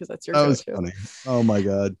of you because that's your. That was funny. Oh my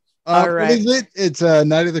God! All right. What is it? It's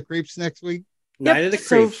Night of the Creeps next week. Night of the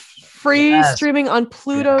Creeps. So free streaming on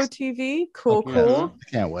Pluto TV. Cool. I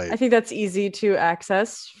can't wait. I think that's easy to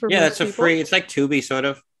access for that's people. free. It's like Tubi, sort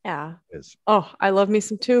of. Yeah. Oh, I love me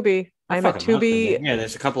some Tubi. I'm a Tubi. Yeah,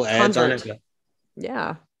 there's a couple ads on it.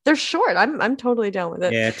 Yeah, they're short. I'm totally down with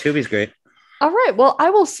it. Yeah, Tubi's great. All right. Well, I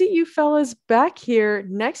will see you fellas back here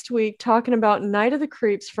next week talking about Night of the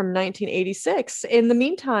Creeps from 1986. In the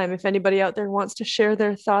meantime, if anybody out there wants to share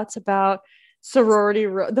their thoughts about Sorority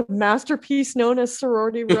Row, the masterpiece known as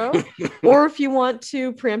Sorority Row, or if you want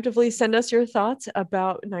to preemptively send us your thoughts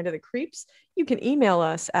about Night of the Creeps, you can email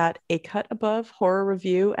us at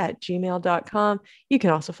acutaboveHorrorReview@gmail.com. You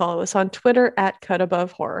can also follow us on Twitter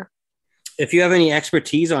 @cutaboveHorror. If you have any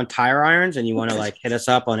expertise on tire irons and you want to hit us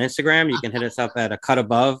up on Instagram, you can hit us up at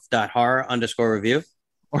acutabove.horror_review.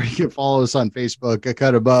 Or you can follow us on Facebook, A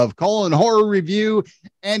Cut Above, /horror review,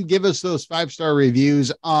 and give us those 5-star reviews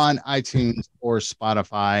on iTunes or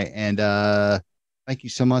Spotify. And thank you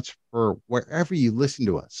so much for wherever you listen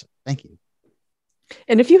to us. Thank you.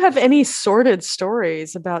 And if you have any sordid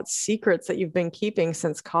stories about secrets that you've been keeping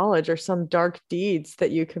since college or some dark deeds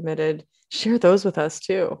that you committed, share those with us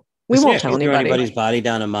too. We won't tell anybody. Anybody's body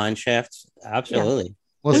down a mine shaft. Absolutely. Yeah.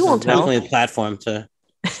 Well, we won't tell. Definitely a platform to.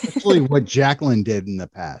 Especially what Jacqueline did in the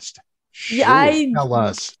past. Sure, tell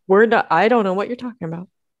us. I don't know what you're talking about.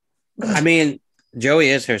 I mean, Joey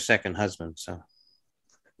is her second husband, so.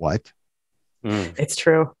 What? It's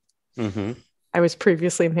true. Mm-hmm. I was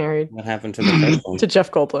previously married. What happened to the first one? To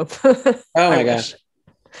Jeff Goldblum. Oh my gosh.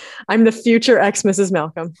 I'm the future ex Mrs.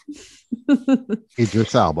 Malcolm.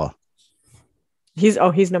 Idris Elba. He's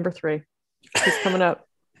number 3. He's coming up.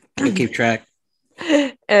 We'll keep track.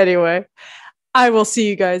 Anyway, I will see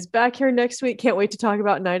you guys back here next week. Can't wait to talk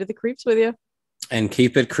about Night of the Creeps with you. And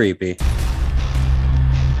keep it creepy.